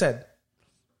 like I said,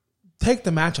 take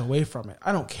the match away from it.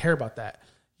 I don't care about that.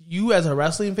 You, as a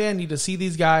wrestling fan, need to see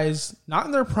these guys, not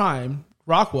in their prime.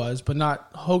 Rock was, but not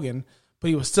Hogan. But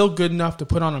he was still good enough to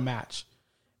put on a match.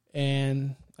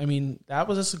 And, I mean, that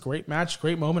was just a great match,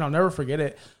 great moment. I'll never forget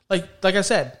it. Like I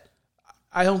said,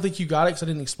 I don't think you got it because I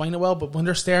didn't explain it well, but when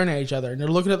they're staring at each other and they're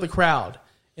looking at the crowd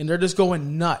and they're just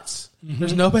going nuts,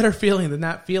 there's no better feeling than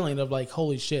that feeling of like,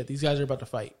 holy shit, these guys are about to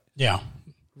fight. Yeah.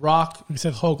 Rock,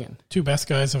 Hogan. Two best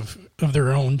guys of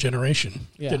their own generation,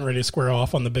 getting ready to square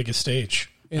off on the biggest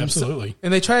stage. And absolutely.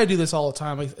 And they try to do this all the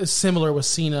time. Like, it's similar with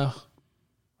Cena.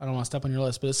 I don't want to step on your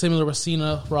list, but it's similar with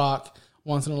Cena, Rock,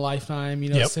 once in a lifetime.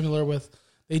 Similar with,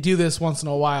 they do this once in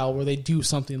a while where they do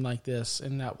something like this.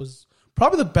 And that was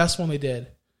probably the best one they did.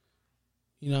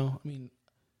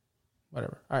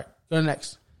 Whatever. All right, go to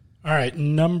next. All right,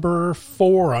 number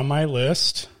 4 on my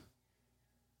list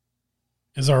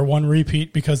is our one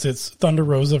repeat because it's Thunder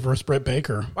Rosa versus Britt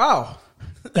Baker. Wow.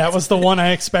 That was the one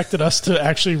I expected us to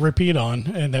actually repeat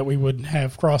on and that we would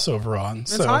have crossover on.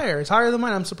 It's higher. It's higher than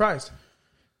mine. I'm surprised.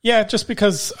 Yeah, just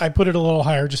because I put it a little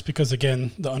higher, just because,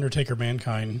 again, The Undertaker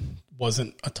Mankind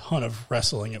wasn't a ton of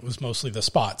wrestling. It was mostly the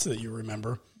spots that you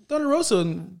remember. Thunder Rosa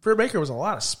and Britt Baker was a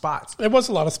lot of spots. It was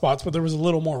a lot of spots, but there was a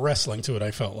little more wrestling to it,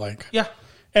 I felt like. Yeah.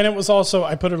 And it was also,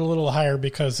 I put it a little higher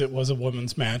because it was a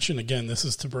women's match. And again, this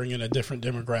is to bring in a different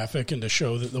demographic and to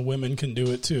show that the women can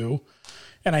do it too.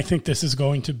 And I think this is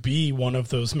going to be one of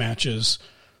those matches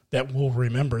that we'll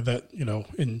remember that,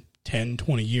 in 10,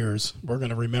 20 years, we're going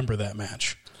to remember that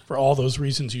match for all those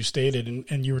reasons you stated.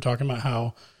 And you were talking about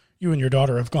how you and your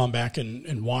daughter have gone back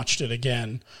and watched it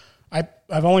again.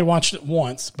 I've only watched it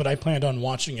once, but I planned on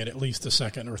watching it at least a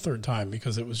second or third time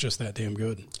because it was just that damn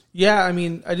good. Yeah, I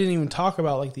mean, I didn't even talk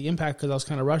about like the impact because I was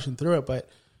kind of rushing through it, but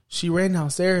she ran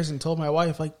downstairs and told my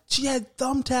wife like she had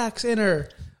thumbtacks in her.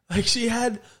 Like she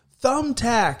had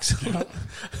thumbtacks.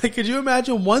 Like, could you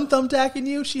imagine one thumbtack in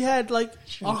you? She had like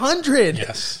 100.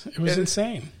 Yes, it was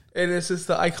insane. And it's just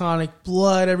the iconic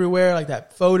blood everywhere, like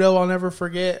that photo I'll never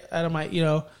forget out of my,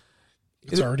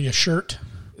 It's already a shirt.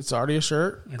 It's already a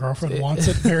shirt. My girlfriend wants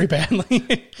it very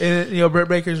badly. And, Britt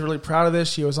Baker's really proud of this.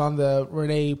 She was on the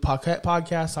Renee Paquette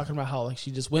podcast talking about how like she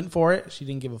just went for it. She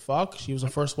didn't give a fuck. She was the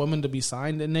first woman to be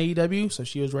signed in AEW, so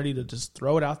she was ready to just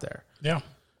throw it out there. Yeah.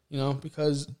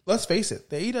 Because let's face it,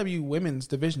 the AEW women's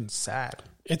division's sad.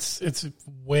 It's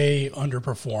way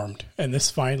underperformed, and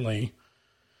this finally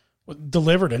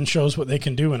delivered and shows what they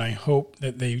can do, and I hope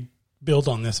that they build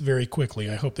on this very quickly.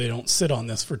 I hope they don't sit on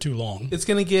this for too long. It's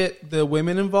going to get the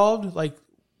women involved, like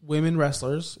women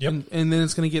wrestlers. Yep. And then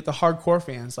it's going to get the hardcore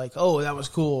fans, like, oh, that was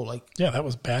cool. Like, Yeah, that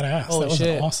was badass. Holy That was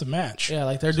shit. an awesome match. yeah,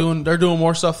 like they're doing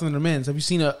more stuff than the men's. Have you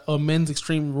seen a men's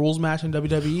Extreme Rules match in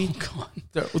WWE? Oh,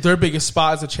 God. Their biggest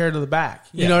spot is a chair to the back.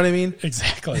 You know what I mean?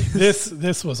 Exactly.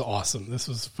 This was awesome.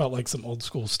 This felt like some old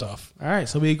school stuff. All right,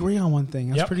 so we agree on one thing.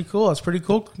 That's Yep. pretty cool. That's pretty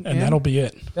cool. And man. that'll be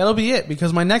it. That'll be it,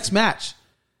 because my next match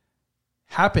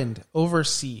happened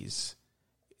overseas.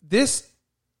 This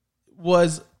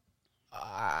was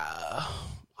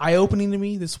eye-opening to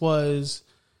me. This was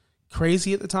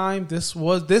crazy at the time. This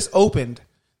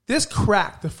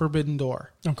cracked the forbidden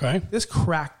door. Okay. This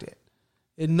cracked it.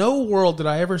 In no world did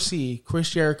I ever see Chris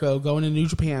Jericho going to New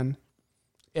Japan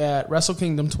at Wrestle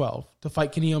Kingdom 12 to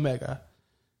fight Kenny Omega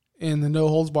in the no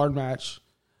holds barred match.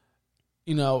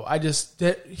 You know,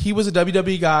 he was a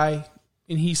WWE guy,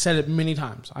 and he said it many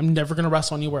times. I'm never going to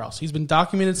wrestle anywhere else. He's been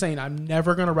documented saying, I'm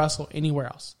never going to wrestle anywhere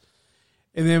else.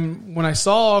 And then when I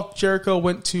saw Jericho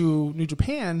went to New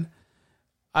Japan,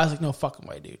 I was like, no fucking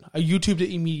way, dude. I YouTubed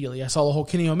it immediately. I saw the whole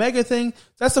Kenny Omega thing.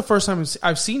 That's the first time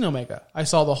I've seen Omega. I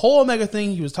saw the whole Omega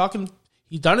thing. He was talking.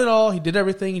 He done it all. He did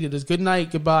everything. He did his good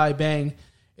night, goodbye, bang.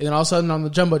 And then all of a sudden on the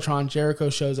Jumbotron, Jericho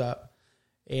shows up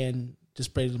and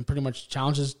just pretty much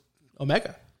challenges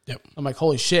Omega. Yep. I'm like,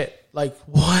 holy shit. Like,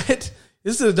 what?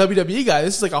 This is a WWE guy.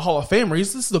 This is like a Hall of Famer.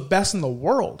 This is the best in the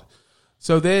world.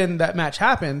 So then that match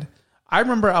happened. I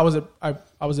remember I was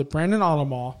at Brandon Auto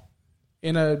Mall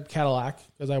in a Cadillac,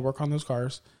 because I work on those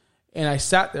cars, and I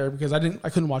sat there because I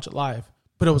couldn't watch it live,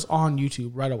 but it was on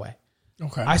YouTube right away.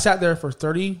 Okay. I sat there for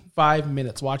 35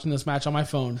 minutes watching this match on my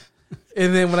phone,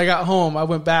 and then when I got home, I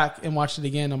went back and watched it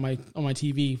again on my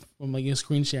TV when like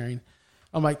screen sharing.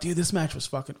 I'm like, dude, this match was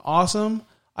fucking awesome.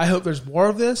 I hope there's more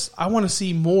of this. I want to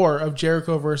see more of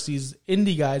Jericho versus these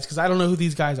indie guys, because I don't know who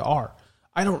these guys are.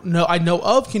 I don't know. I know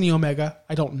of Kenny Omega.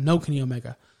 I don't know Kenny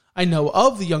Omega. I know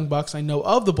of the Young Bucks. I know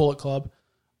of the Bullet Club.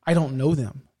 I don't know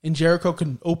them. And Jericho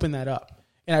can open that up.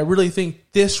 And I really think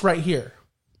this right here,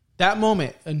 that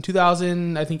moment in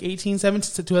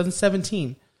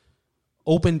 2017,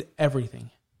 opened everything.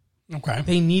 Okay.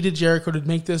 They needed Jericho to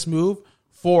make this move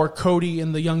for Cody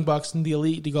and the Young Bucks and the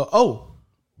Elite to go, oh,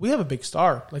 we have a big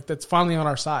star. Like, that's finally on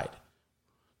our side.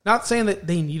 Not saying that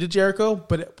they needed Jericho,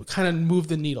 but it kind of moved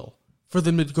the needle for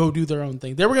them to go do their own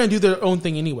thing. They were going to do their own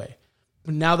thing anyway,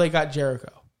 but now they got Jericho.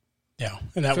 Yeah,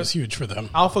 and that was huge for them.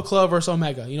 Alpha Club versus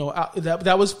Omega. You know,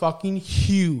 that was fucking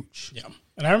huge. Yeah.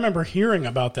 And I remember hearing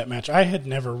about that match. I had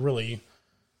never really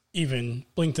even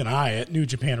blinked an eye at New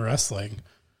Japan Wrestling,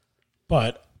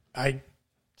 but I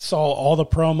saw all the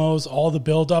promos, all the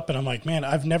build-up, and I'm like, man,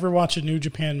 I've never watched a New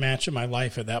Japan match in my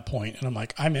life at that point. And I'm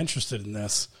like, I'm interested in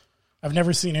this. I've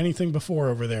never seen anything before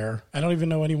over there. I don't even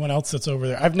know anyone else that's over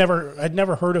there. I'd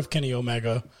never heard of Kenny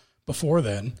Omega before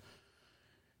then.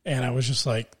 And I was just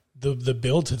like, the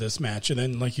build to this match, and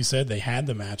then like you said, they had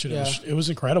the match, and it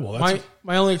was incredible.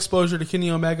 My only exposure to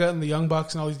Kenny Omega and the Young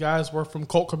Bucks and all these guys were from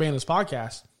Colt Cabana's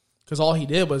podcast, because all he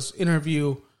did was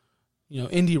interview, you know,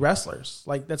 indie wrestlers.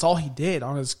 Like, that's all he did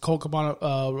on his Colt Cabana.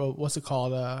 What's it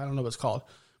called? I don't know what it's called,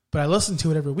 but I listen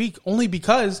to it every week only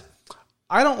because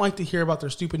I don't like to hear about their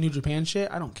stupid New Japan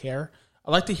shit. I don't care. I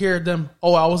like to hear them.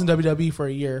 Oh, I was in WWE for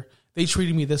a year. They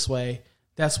treated me this way.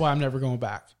 That's why I'm never going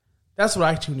back. That's what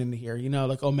I tuned in to hear. You know,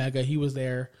 like Omega, he was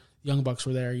there. Young Bucks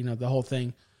were there. You know, the whole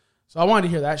thing. So I wanted to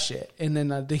hear that shit. And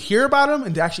then to hear about him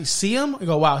and to actually see him and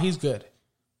go, wow, he's good.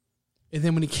 And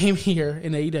then when he came here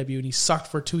in AEW and he sucked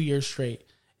for 2 years straight,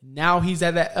 now he's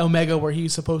at that Omega where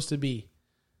he's supposed to be.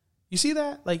 You see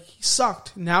that? Like, he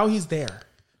sucked. Now he's there.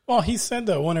 Well, he said,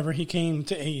 though, whenever he came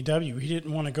to AEW, he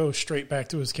didn't want to go straight back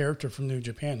to his character from New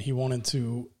Japan. He wanted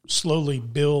to slowly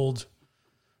build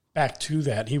back to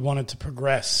that. He wanted to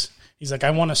progress. He's like,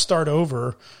 I want to start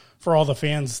over for all the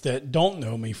fans that don't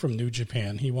know me from New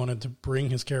Japan. He wanted to bring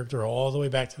his character all the way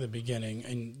back to the beginning,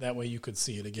 and that way you could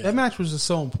see it again. That match was just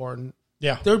so important.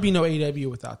 Yeah. There would be no AEW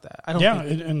without that. I don't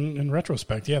think. In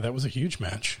retrospect, yeah, that was a huge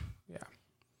match. Yeah.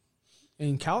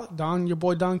 And your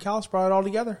boy Don Callis brought it all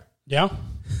together. Yeah.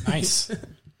 Nice.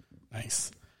 Nice.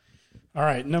 All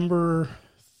right. Number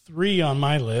 3 on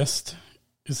my list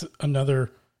is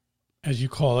another, as you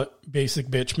call it, basic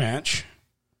bitch match.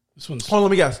 This one's... Hold on,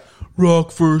 let me guess.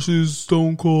 Rock versus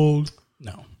Stone Cold.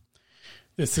 No.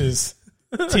 This is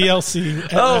TLC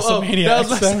at WrestleMania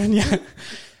X7. Yeah.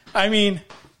 I mean,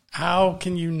 how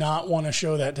can you not want to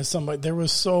show that to somebody? There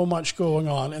was so much going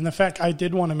on. And the fact I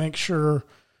did want to make sure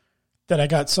that I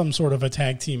got some sort of a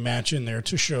tag team match in there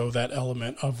to show that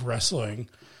element of wrestling.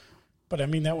 But I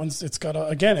mean, that one's, it's got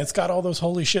all those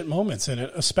holy shit moments in it,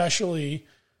 especially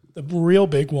the real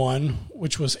big one,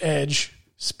 which was Edge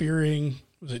spearing,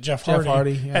 was it Jeff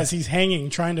Hardy? Yeah. As he's hanging,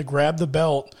 trying to grab the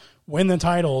belt, win the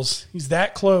titles. He's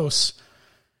that close.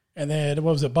 And then,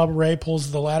 what was it, Bubba Ray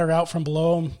pulls the ladder out from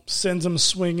below him, sends him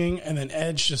swinging, and then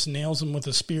Edge just nails him with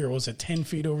a spear. Was it 10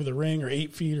 feet over the ring or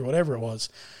 8 feet or whatever it was?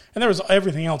 And there was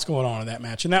everything else going on in that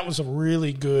match. And that was a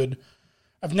really good,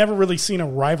 I've never really seen a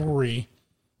rivalry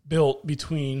built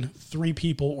between three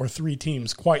people or three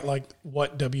teams quite like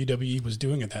what WWE was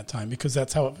doing at that time, because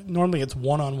that's how normally it's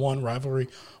one-on-one rivalry,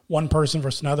 one person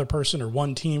versus another person or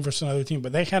one team versus another team.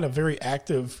 But they had a very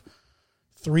active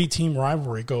three-team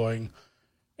rivalry going.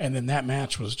 And then that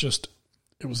match was just,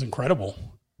 it was incredible.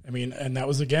 I mean, and that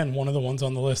was, again, one of the ones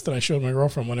on the list that I showed my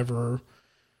girlfriend whenever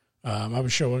I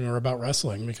was showing her about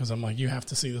wrestling, because I'm like, you have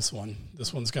to see this one.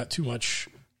 This one's got too much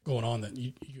going on that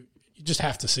you just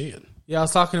have to see it. Yeah, I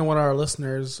was talking to one of our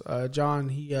listeners,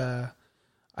 John.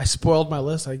 I spoiled my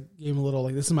list. I gave him a little,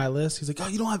 like, this is my list. He's like, oh,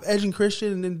 you don't have Edge and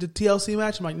Christian in the TLC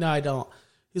match? I'm like, no, I don't.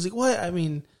 He's like, what? I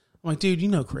mean, I'm like, dude, you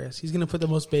know Chris. He's going to put the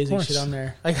most basic shit on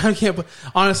there. Like, I can't put...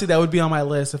 Honestly, that would be on my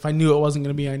list if I knew it wasn't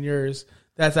going to be on yours.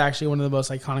 That's actually one of the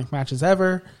most iconic matches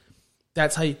ever.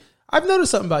 That's how you... I've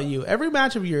noticed something about you. Every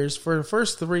match of yours, for the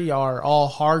first three, are all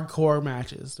hardcore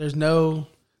matches. There's no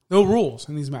rules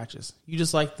in these matches. You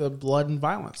just like the blood and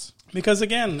violence. Because,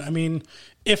 again, I mean,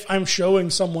 if I'm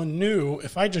showing someone new,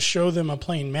 if I just show them a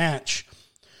plain match,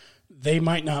 they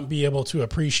might not be able to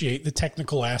appreciate the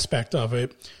technical aspect of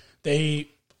it.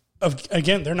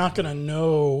 Again, they're not going to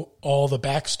know all the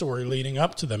backstory leading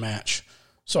up to the match.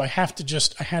 So I had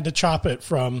to chop it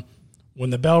from when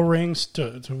the bell rings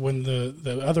to when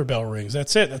the other bell rings.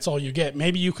 That's it. That's all you get.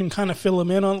 Maybe you can kind of fill them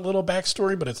in on a little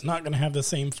backstory, but it's not going to have the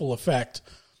same full effect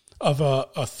of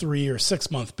a 3 or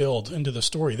 6 month build into the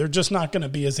story. They're just not going to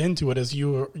be as into it as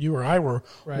you or I were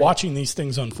watching these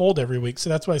things unfold every week.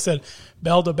 So that's why I said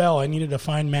bell to bell, I needed to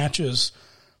find matches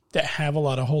that have a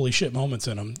lot of holy shit moments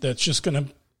in them. That's just going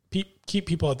to keep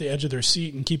people at the edge of their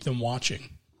seat and keep them watching.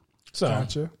 So,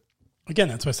 Gotcha. Again,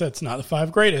 that's why I said it's not the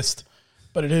 5 greatest,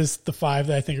 but it is the 5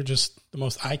 that I think are just the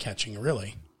most eye-catching,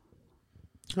 really.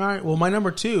 All right. Well, my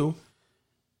number 2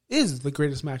 is the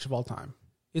greatest match of all time.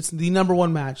 It's the number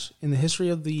 1 match in the history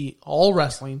of all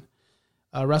wrestling.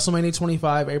 WrestleMania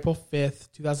 25, April 5th,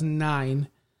 2009.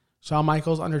 Shawn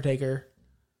Michaels, Undertaker.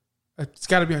 It's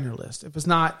got to be on your list. If it's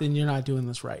not, then you're not doing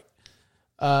this right.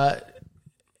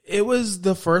 It was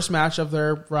the first match of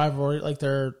their rivalry, like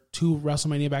their 2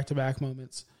 WrestleMania back-to-back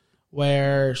moments,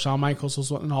 where Shawn Michaels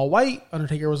was in all white,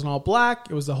 Undertaker was in all black.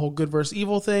 It was the whole good versus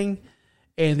evil thing,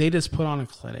 and they just put on a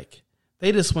clinic.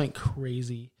 They just went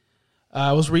crazy.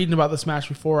 I was reading about this match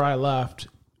before I left.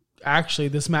 Actually,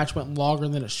 this match went longer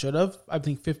than it should have. I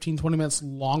think 15, 20 minutes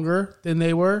longer than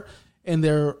they were. And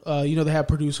they're, they have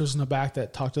producers in the back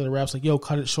that talk to the refs like, yo,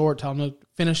 cut it short, tell them to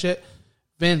finish it.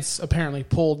 Vince apparently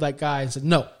pulled that guy and said,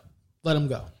 no, let him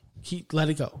go. Let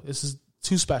it go. This is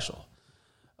too special.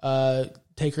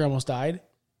 Taker almost died.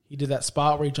 He did that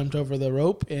spot where he jumped over the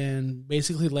rope and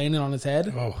basically landed on his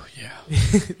head. Oh,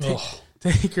 yeah.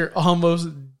 Taker almost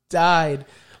died.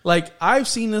 Like, I've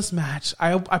seen this match.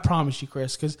 I promise you,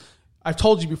 Chris, because I've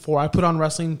told you before, I put on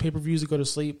wrestling pay-per-views to go to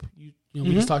sleep.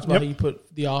 We just talked about how you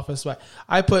put The Office, but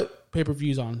I put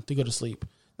pay-per-views on to go to sleep.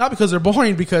 Not because they're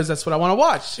boring, because that's what I want to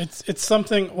watch. It's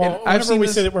something, well, whenever we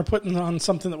say that we're putting on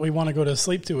something that we want to go to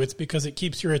sleep to, it's because it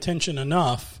keeps your attention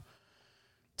enough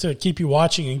to keep you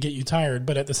watching and get you tired,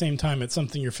 but at the same time, it's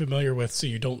something you're familiar with, so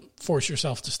you don't force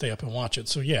yourself to stay up and watch it.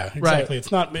 So yeah, exactly.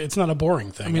 Right. It's not a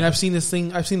boring thing. I mean, I've seen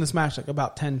this match like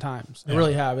about 10 times. I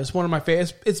really have. It's one of my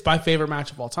it's my favorite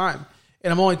match of all time.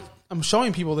 And I'm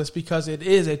showing people this because it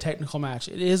is a technical match.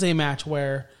 It is a match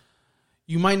where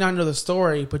you might not know the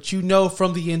story, but you know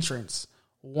from the entrance,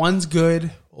 one's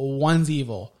good, one's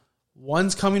evil.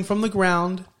 One's coming from the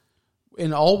ground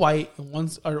in all white,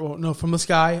 and from the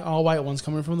sky, all white. One's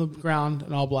coming from the ground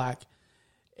in all black.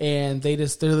 And they're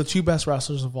the 2 best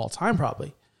wrestlers of all time,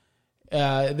 probably.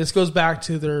 This goes back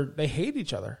to they hate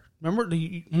each other. Remember,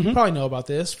 you probably know about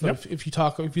this. But if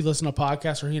you listen to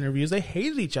podcasts or interviews, they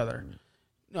hated each other.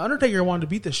 Undertaker wanted to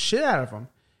beat the shit out of him.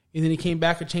 And then he came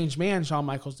back a changed man, Shawn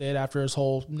Michaels did, after his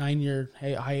whole 9-year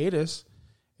hiatus.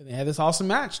 And they had this awesome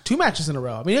match. 2 matches in a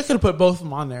row. I mean, I could have put both of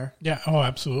them on there. Yeah, oh,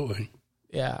 absolutely.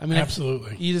 Yeah, I mean,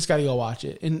 absolutely. You just got to go watch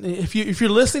it. And if you're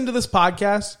listening to this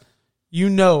podcast, you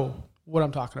know what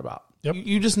I'm talking about. Yep.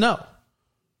 You just know.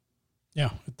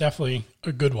 Yeah, definitely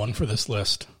a good one for this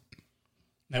list.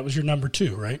 That was your number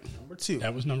 2, right? Number 2.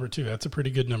 That was number 2. That's a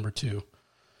pretty good number 2.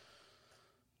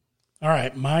 All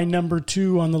right, my number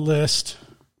 2 on the list.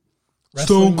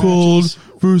 Stone Cold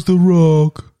versus The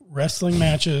Rock. Wrestling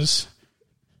matches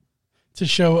to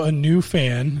show a new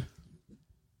fan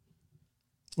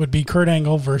would be Kurt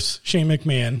Angle versus Shane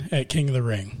McMahon at King of the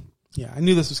Ring. Yeah, I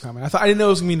knew this was coming. I didn't know it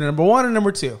was going to be number 1 or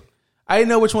number 2. I didn't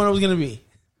know which one it was going to be.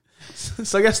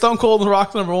 So I guess Stone Cold and The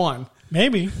Rock's number 1.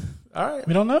 Maybe. All right.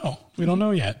 We don't know. We don't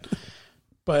know yet.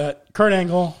 But Kurt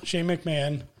Angle, Shane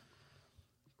McMahon,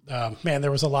 man,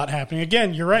 there was a lot happening.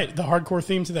 Again, you're right. The hardcore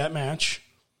theme to that match.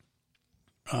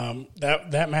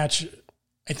 That match,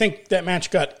 I think that match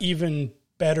got even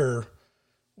better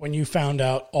when you found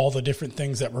out all the different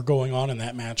things that were going on in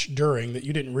that match during that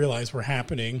you didn't realize were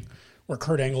happening, where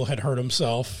Kurt Angle had hurt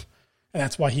himself, and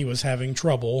that's why he was having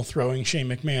trouble throwing Shane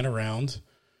McMahon around.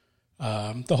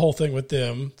 The whole thing with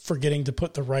them forgetting to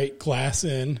put the right glass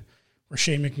in, where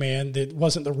Shane McMahon, it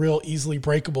wasn't the real easily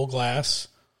breakable glass,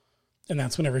 and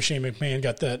that's whenever Shane McMahon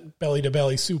got that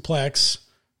belly-to-belly suplex,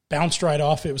 bounced right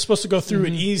off it. It was supposed to go through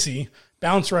it easy,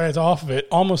 bounced right off of it,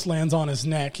 almost lands on his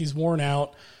neck. He's worn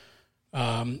out.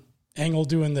 Angle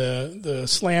doing the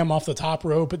slam off the top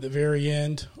rope at the very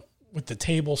end with the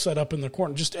table set up in the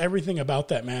corner. Just everything about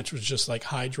that match was just like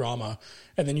high drama.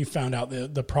 And then you found out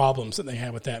the problems that they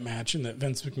had with that match, and that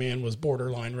Vince McMahon was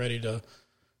borderline ready to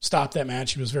stop that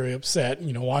match. He was very upset,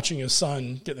 watching his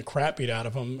son get the crap beat out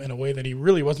of him in a way that he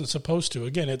really wasn't supposed to.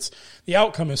 Again, the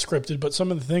outcome is scripted, but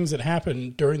some of the things that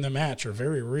happened during the match are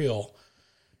very real.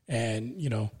 And,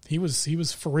 he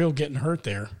was for real getting hurt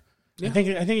there. Yeah. I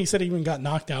think he said he even got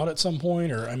knocked out at some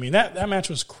point, that match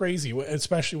was crazy,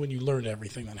 especially when you learned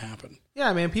everything that happened.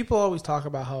 Yeah, man, people always talk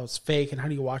about how it's fake and how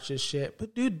do you watch this shit.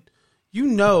 But dude,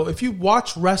 if you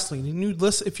watch wrestling and you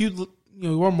listen,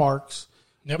 we're marks,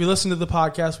 yep. We listen to the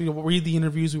podcast, we read the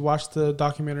interviews, we watch the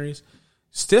documentaries.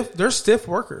 They're stiff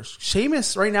workers.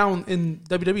 Sheamus right now in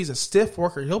WWE is a stiff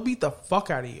worker. He'll beat the fuck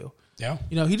out of you. Yeah.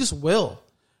 He just will.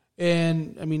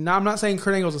 And, I'm not saying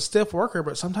Kurt Angle's a stiff worker,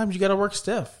 but sometimes you got to work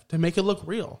stiff to make it look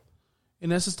real.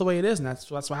 And that's just the way it is, and that's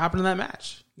what happened in that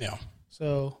match. Yeah.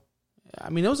 So,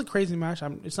 it was a crazy match.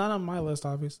 It's not on my list,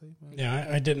 obviously. Yeah,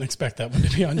 I didn't expect that one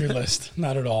to be on your list.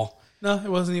 Not at all. No,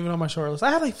 it wasn't even on my short list. I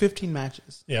had like 15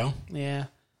 matches. Yeah? Yeah.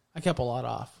 I kept a lot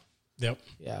off. Yep.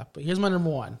 Yeah, but here's my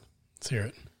number 1. Let's hear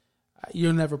it.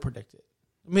 You'll never predict it.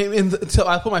 Until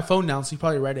I put my phone down, so you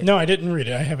probably read it. No, I didn't read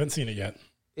it. I haven't seen it yet.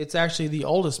 It's actually the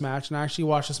oldest match, and I actually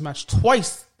watched this match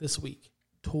twice this week.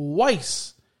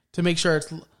 Twice. To make sure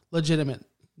it's legitimate.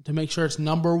 To make sure it's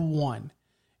number 1.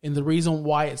 And the reason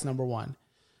why it's number 1.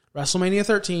 WrestleMania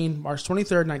 13, March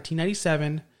 23rd,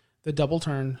 1997. The double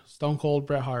turn. Stone Cold,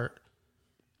 Bret Hart.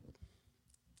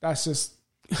 That's just...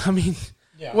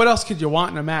 What else could you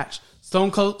want in a match?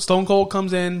 Stone Cold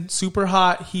comes in, super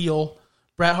hot heel.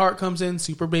 Bret Hart comes in,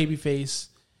 super babyface.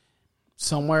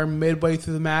 Somewhere midway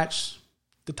through the match...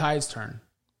 the tides turn.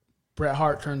 Bret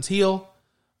Hart turns heel.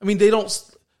 They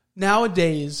don't...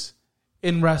 Nowadays,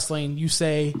 in wrestling, you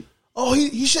say, oh,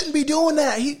 he shouldn't be doing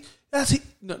that.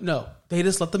 No. They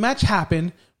just let the match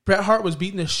happen. Bret Hart was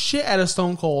beating the shit out of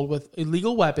Stone Cold with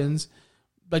illegal weapons,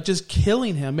 but just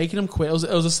killing him, making him quit. It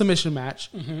was a submission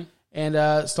match. Mm-hmm.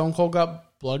 And Stone Cold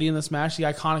got bloody in this match. The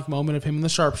iconic moment of him and the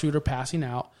sharpshooter passing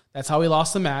out. That's how he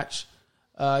lost the match.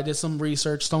 I did some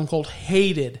research. Stone Cold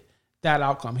hated that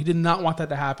outcome. He did not want that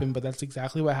to happen, but that's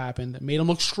exactly what happened. It made him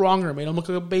look stronger. It made him look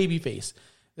like a babyface.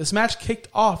 This match kicked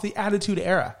off the Attitude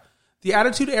Era. The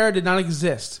Attitude Era did not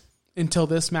exist until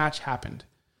this match happened.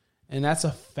 And that's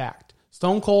a fact.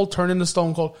 Stone Cold turned into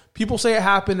Stone Cold. People say it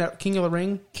happened at King of the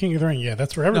Ring. King of the Ring, yeah.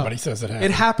 That's where everybody says it happened.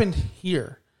 It happened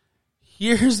here.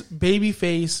 Here's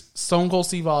babyface Stone Cold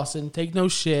Steve Austin. Take no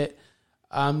shit.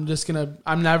 I'm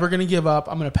never going to give up.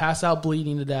 I'm going to pass out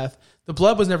bleeding to death. The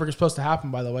blood was never supposed to happen,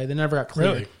 by the way. They never got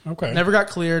cleared. Really? Okay. Never got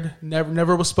cleared.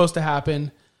 Never was supposed to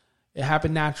happen. It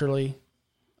happened naturally.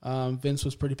 Vince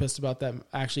was pretty pissed about that,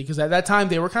 actually, because at that time,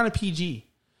 they were kind of PG.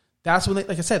 That's when,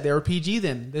 like I said, they were PG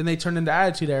then. Then they turned into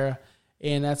Attitude Era,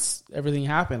 and that's everything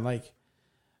happened. Like,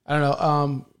 I don't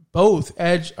know.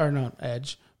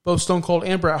 Both Stone Cold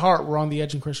and Bret Hart were on the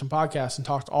Edge and Christian podcast and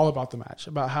talked all about the match,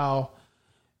 about how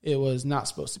it was not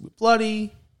supposed to be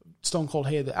bloody. Stone Cold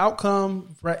hated the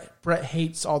outcome. Bret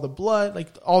hates all the blood,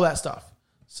 like all that stuff.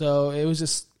 So it was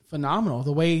just phenomenal.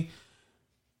 The way,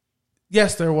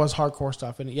 yes, there was hardcore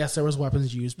stuff in it. Yes, there was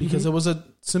weapons used because it was a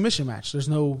submission match. There's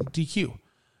no DQ.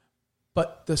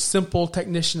 But the simple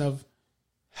technician of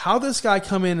how this guy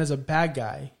come in as a bad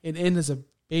guy and end as a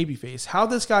babyface, how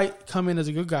this guy come in as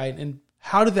a good guy, and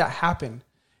how did that happen?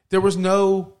 There was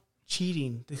no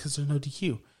cheating because there's no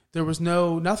DQ. There was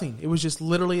nothing. It was just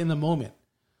literally in the moment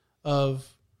of,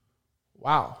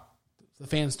 wow, the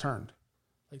fans turned.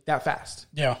 like that fast.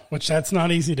 Yeah, which that's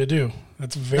not easy to do.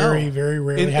 That's very, very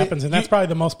rarely happens. And that's probably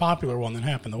the most popular one that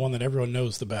happened, the one that everyone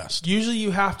knows the best. Usually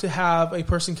you have to have a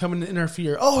person come in and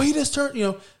interfere. Oh, he just turned,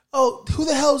 oh, who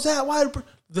the hell is that? Why?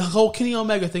 The whole Kenny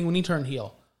Omega thing when he turned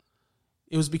heel.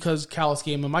 It was because Callis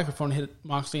gave him a microphone and hit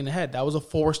Moxley in the head. That was a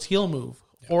forced heel move,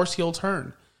 forced heel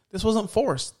turn. This wasn't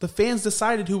forced. The fans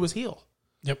decided who was heel.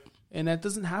 Yep. And that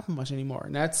doesn't happen much anymore.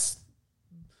 And that's,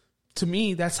 to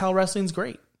me, that's how wrestling's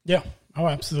great. Yeah. Oh,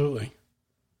 absolutely.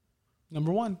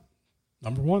 Number one.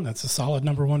 That's a solid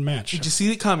number one match. Did you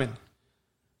see it coming?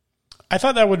 I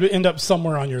thought that would end up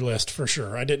somewhere on your list for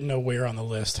sure. I didn't know where on the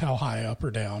list, how high up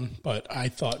or down, but I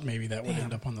thought maybe that would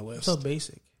end up on the list. So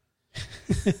basic.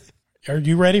 Are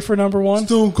you ready for number one?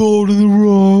 Stone Cold to the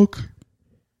Rock.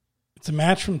 It's a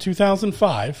match from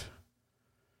 2005.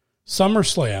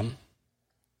 SummerSlam.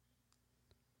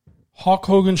 Hulk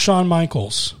Hogan, Shawn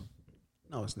Michaels.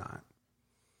 No, it's not.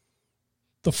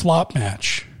 The flop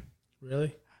match.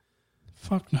 Really?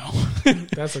 Fuck no.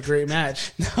 That's a great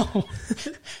match. No.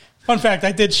 Fun fact,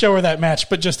 I did show her that match,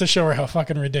 but just to show her how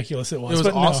fucking ridiculous it was. It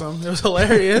was awesome. No. It was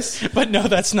hilarious. But no,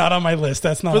 that's not on my list.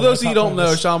 That's not. For those of you who don't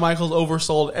know, Shawn Michaels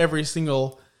oversold every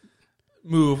single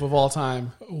move of all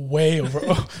time. Way over.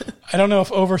 I don't know if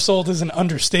oversold is an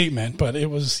understatement, but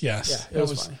it was, yes. Yeah, it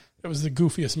was funny. It was the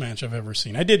goofiest match I've ever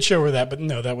seen. I did show her that, but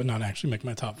no, that would not actually make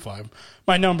my top 5.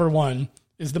 My number 1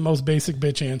 is the most basic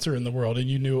bitch answer in the world, and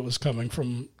you knew it was coming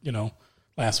from,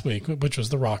 last week, which was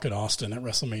The Rock at Austin at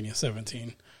WrestleMania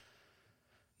 17.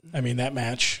 I mean, that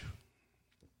match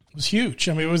was huge.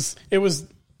 I mean, it was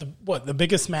the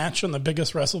biggest match on the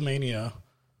biggest WrestleMania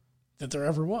that there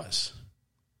ever was.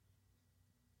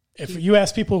 If you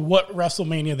ask people what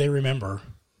WrestleMania they remember,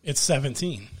 it's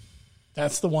 17.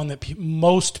 That's the one that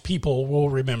most people will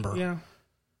remember. Yeah.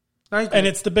 And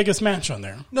it's the biggest match on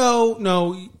there.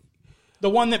 No. The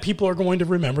one that people are going to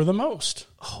remember the most.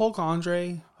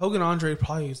 Hogan Andre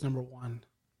probably is number 1.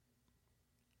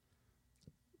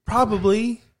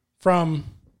 Probably. From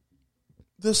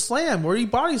the slam where he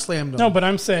body slammed him. No, but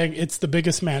I'm saying it's the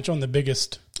biggest match on the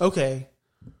biggest. Okay.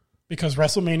 Because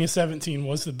WrestleMania 17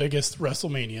 was the biggest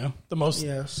WrestleMania, the most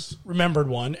remembered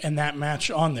one, and that match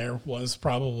on there was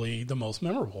probably the most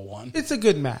memorable one. It's a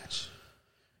good match.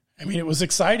 I mean, it was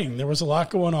exciting. There was a lot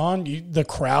going on. The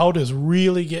crowd is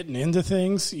really getting into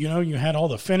things. You had all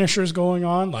the finishers going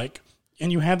on,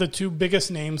 and you had the 2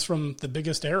 biggest names from the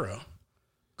biggest era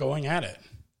going at it.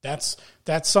 That's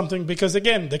something, because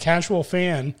again, the casual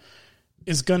fan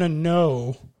is going to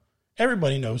know.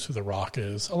 Everybody knows who The Rock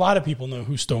is. A lot of people know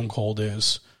who Stone Cold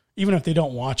is, even if they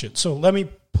don't watch it. So let me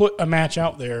put a match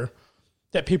out there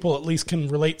that people at least can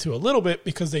relate to a little bit,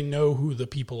 because they know who the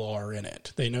people are in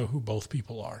it. They know who both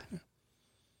people are.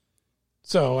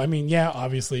 So, I mean, yeah,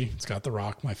 obviously it's got The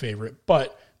Rock, my favorite,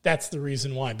 but that's the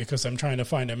reason why, because I'm trying to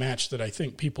find a match that I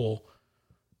think people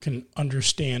can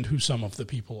understand who some of the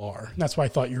people are. And that's why I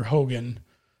thought your Hogan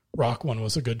Rock one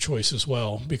was a good choice as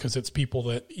well, because it's people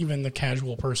that even the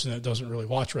casual person that doesn't really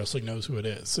watch wrestling knows who it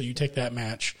is. So you take that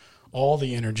match, all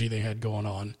the energy they had going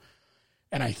on,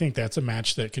 and I think that's a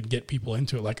match that could get people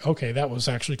into it. Like, okay, that was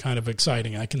actually kind of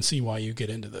exciting. I can see why you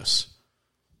get into this.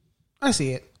 I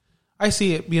see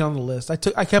it being on the list. I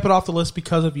kept it off the list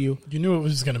because of you. You knew it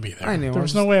was going to be there. I knew. There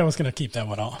was no way I was going to keep that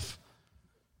one off.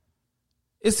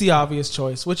 It's the obvious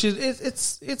choice, which is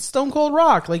it's Stone Cold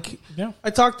Rock.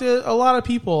 I talked to a lot of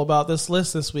people about this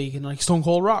list this week, and Stone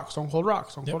Cold Rock. And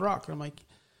I'm like,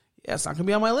 yeah, it's not going to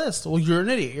be on my list. Well, you're an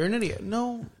idiot.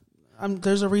 No,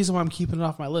 there's a reason why I'm keeping it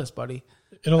off my list, buddy.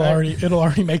 It'll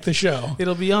already make the show.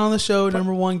 It'll be on the show,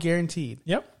 number 1, guaranteed.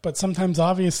 Yep, but sometimes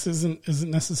obvious isn't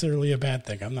necessarily a bad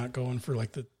thing. I'm not going for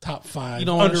the top 5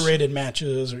 underrated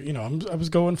matches, or I was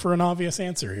going for an obvious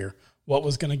answer here. What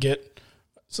was going to get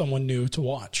someone new to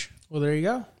watch? Well, there you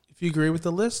go. If you agree with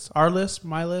the list, our list,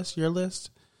 my list, your list,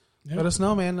 let us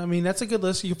know, man. I mean, that's a good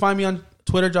list. You can find me on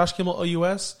Twitter, Josh Kimmel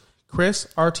OUS, Chris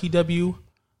RTW.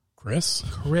 Chris.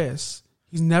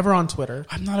 He's never on Twitter.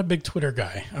 I'm not a big Twitter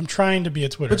guy. I'm trying to be a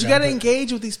Twitter guy. But you got to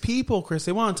engage with these people, Chris.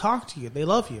 They want to talk to you. They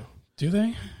love you. Do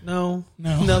they? No,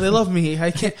 they love me.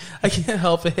 I can't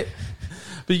help it.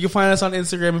 But you can find us on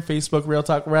Instagram and Facebook, Real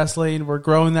Talk Wrestling. We're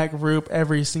growing that group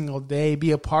every single day.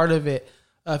 Be a part of it.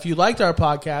 If you liked our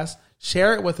podcast,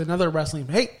 share it with another wrestling.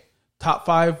 Hey, top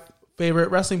 5 favorite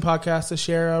wrestling podcasts to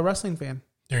share a wrestling fan.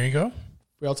 There you go.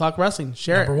 Real Talk Wrestling.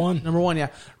 Share Number it. Number 1, yeah.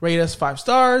 Rate us 5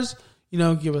 stars.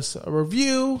 Give us a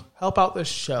review. Help out this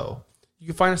show. You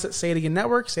can find us at Say It Again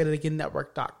Network,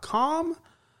 sayitagain.network.com.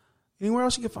 Anywhere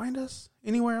else you can find us?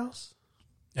 Anywhere else?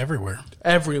 Everywhere.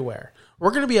 We're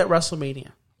going to be at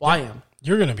WrestleMania. Well, I am.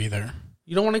 You're going to be there.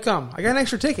 You don't want to come. I got an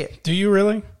extra ticket. Do you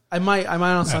really? I might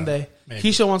on Sunday. maybe.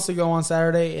 Keisha wants to go on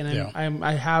Saturday, and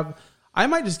I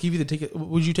might just give you the ticket.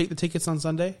 Would you take the tickets on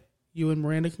Sunday? You and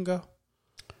Miranda can go.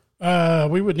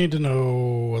 We would need to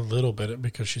know a little bit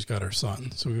because she's got her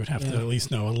son, so we would have to at least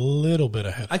know a little bit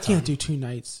ahead. I can't do 2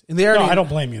 nights, and I don't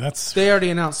blame you. They already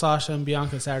announced Sasha and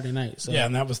Bianca Saturday night. So. Yeah,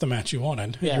 and that was the match you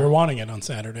wanted. Yeah. You were wanting it on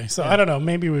Saturday, so I don't know.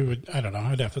 Maybe we would. I don't know.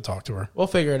 I'd have to talk to her. We'll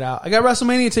figure it out. I got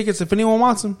WrestleMania tickets if anyone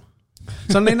wants them.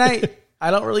 Sunday night. I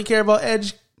don't really care about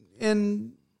Edge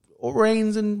and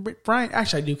Reigns and Bryan.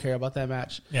 Actually, I do care about that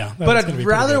match. Yeah, but I'd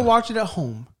rather watch it at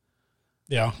home.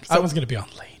 Yeah, that one's going to be on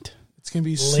late. It's going to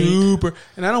be super.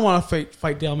 And I don't want to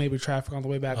fight Dale Mabry traffic on the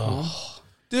way back home.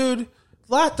 Dude, did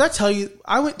I tell you,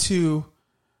 I went to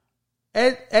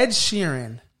Ed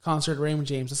Sheeran concert at Raymond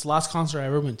James. It's the last concert I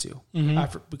ever went to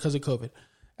because of COVID.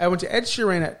 I went to Ed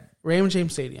Sheeran at Raymond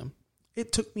James Stadium.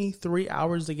 It took me 3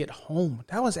 hours to get home.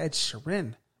 That was Ed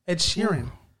Sheeran.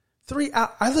 Ooh. 3 hours.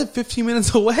 I live 15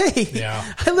 minutes away.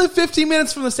 Yeah. I live 15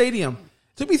 minutes from the stadium.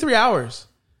 It took me 3 hours.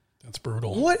 That's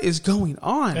brutal. What is going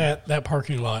on? That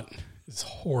parking lot is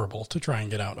horrible to try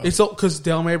and get out of. It's because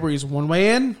Dale Mabry is one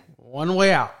way in, one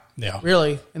way out. Yeah.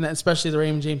 Really. And that, especially the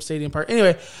Raymond James Stadium part.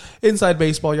 Anyway, inside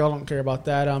baseball, y'all don't care about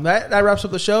that. That wraps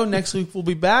up the show. Next week we'll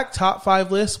be back. Top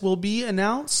 5 list will be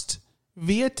announced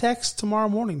via text tomorrow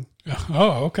morning.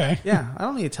 Oh, okay. Yeah. I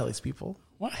don't need to tell these people.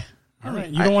 What? All right.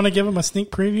 You don't want to give them a sneak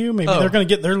preview? Maybe they're going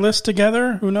to get their list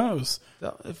together? Who knows?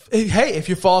 If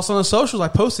you follow us on the socials, I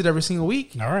post it every single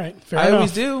week. All right. I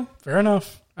always do. Fair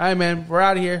enough. All right, man. We're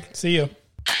out of here. See you.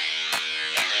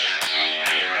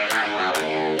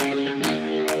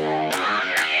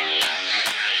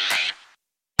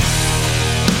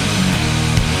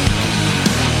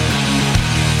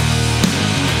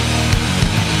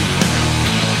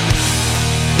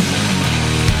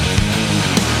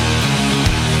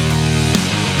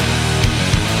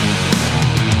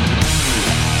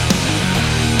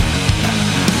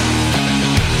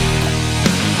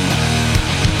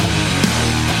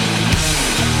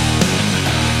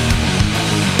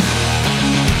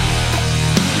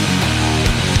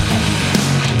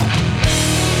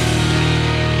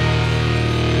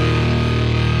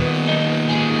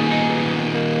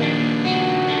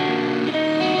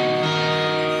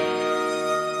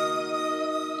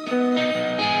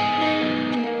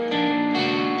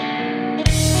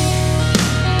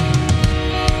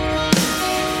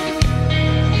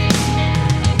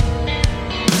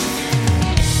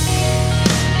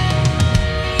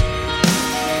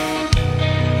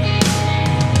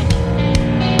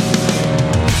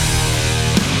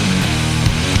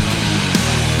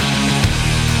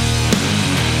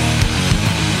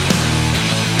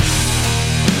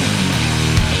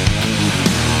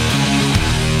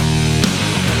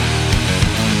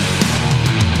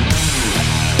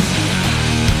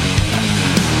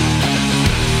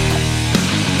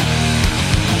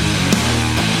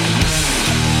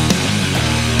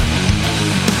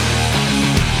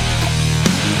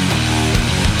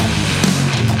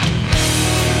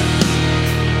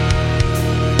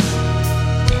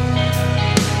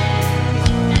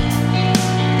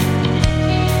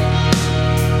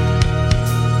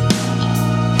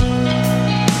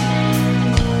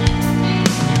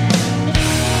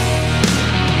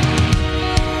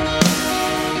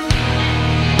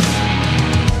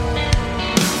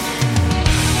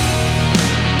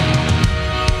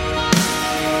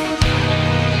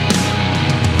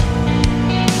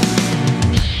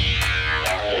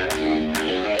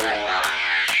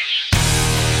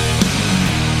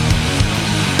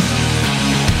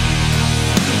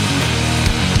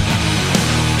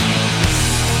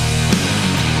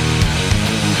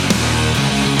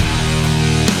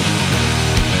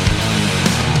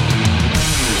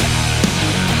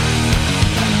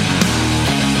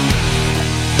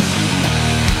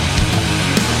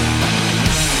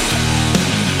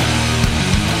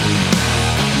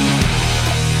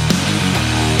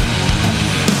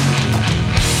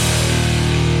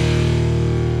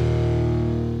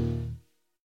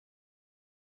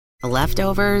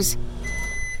 Leftovers,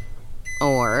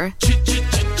 or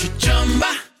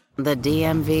the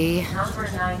DMV,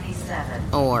 Number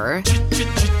 97. or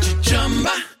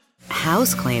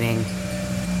house cleaning,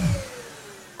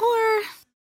 or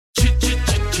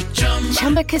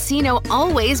Chumba Casino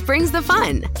always brings the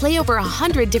fun. Play over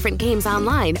 100 different games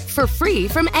online for free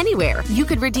from anywhere. You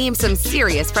could redeem some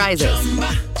serious prizes.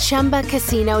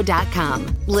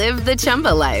 ChumbaCasino.com. Live the Chumba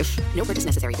life. No purchase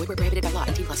necessary. Void where prohibited by law.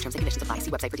 18+ terms and conditions apply. See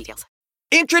website for details.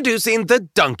 Introducing the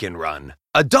Dunkin' Run.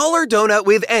 $1 donut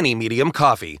with any medium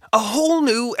coffee. A whole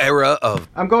new era of...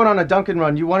 I'm going on a Dunkin'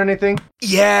 Run. You want anything?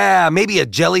 Yeah, maybe a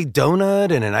jelly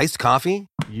donut and an iced coffee?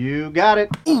 You got it.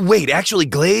 Ooh, wait, actually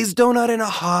glazed donut and a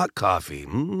hot coffee.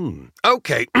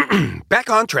 Okay, back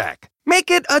on track.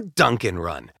 Make it a Dunkin'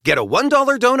 Run. Get a $1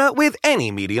 donut with any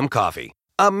medium coffee.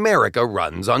 America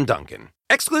runs on Dunkin'.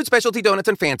 Exclude specialty donuts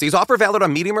and fancies. Offer valid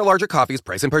on medium or larger coffees.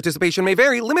 Price and participation may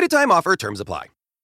vary. Limited time offer. Terms apply.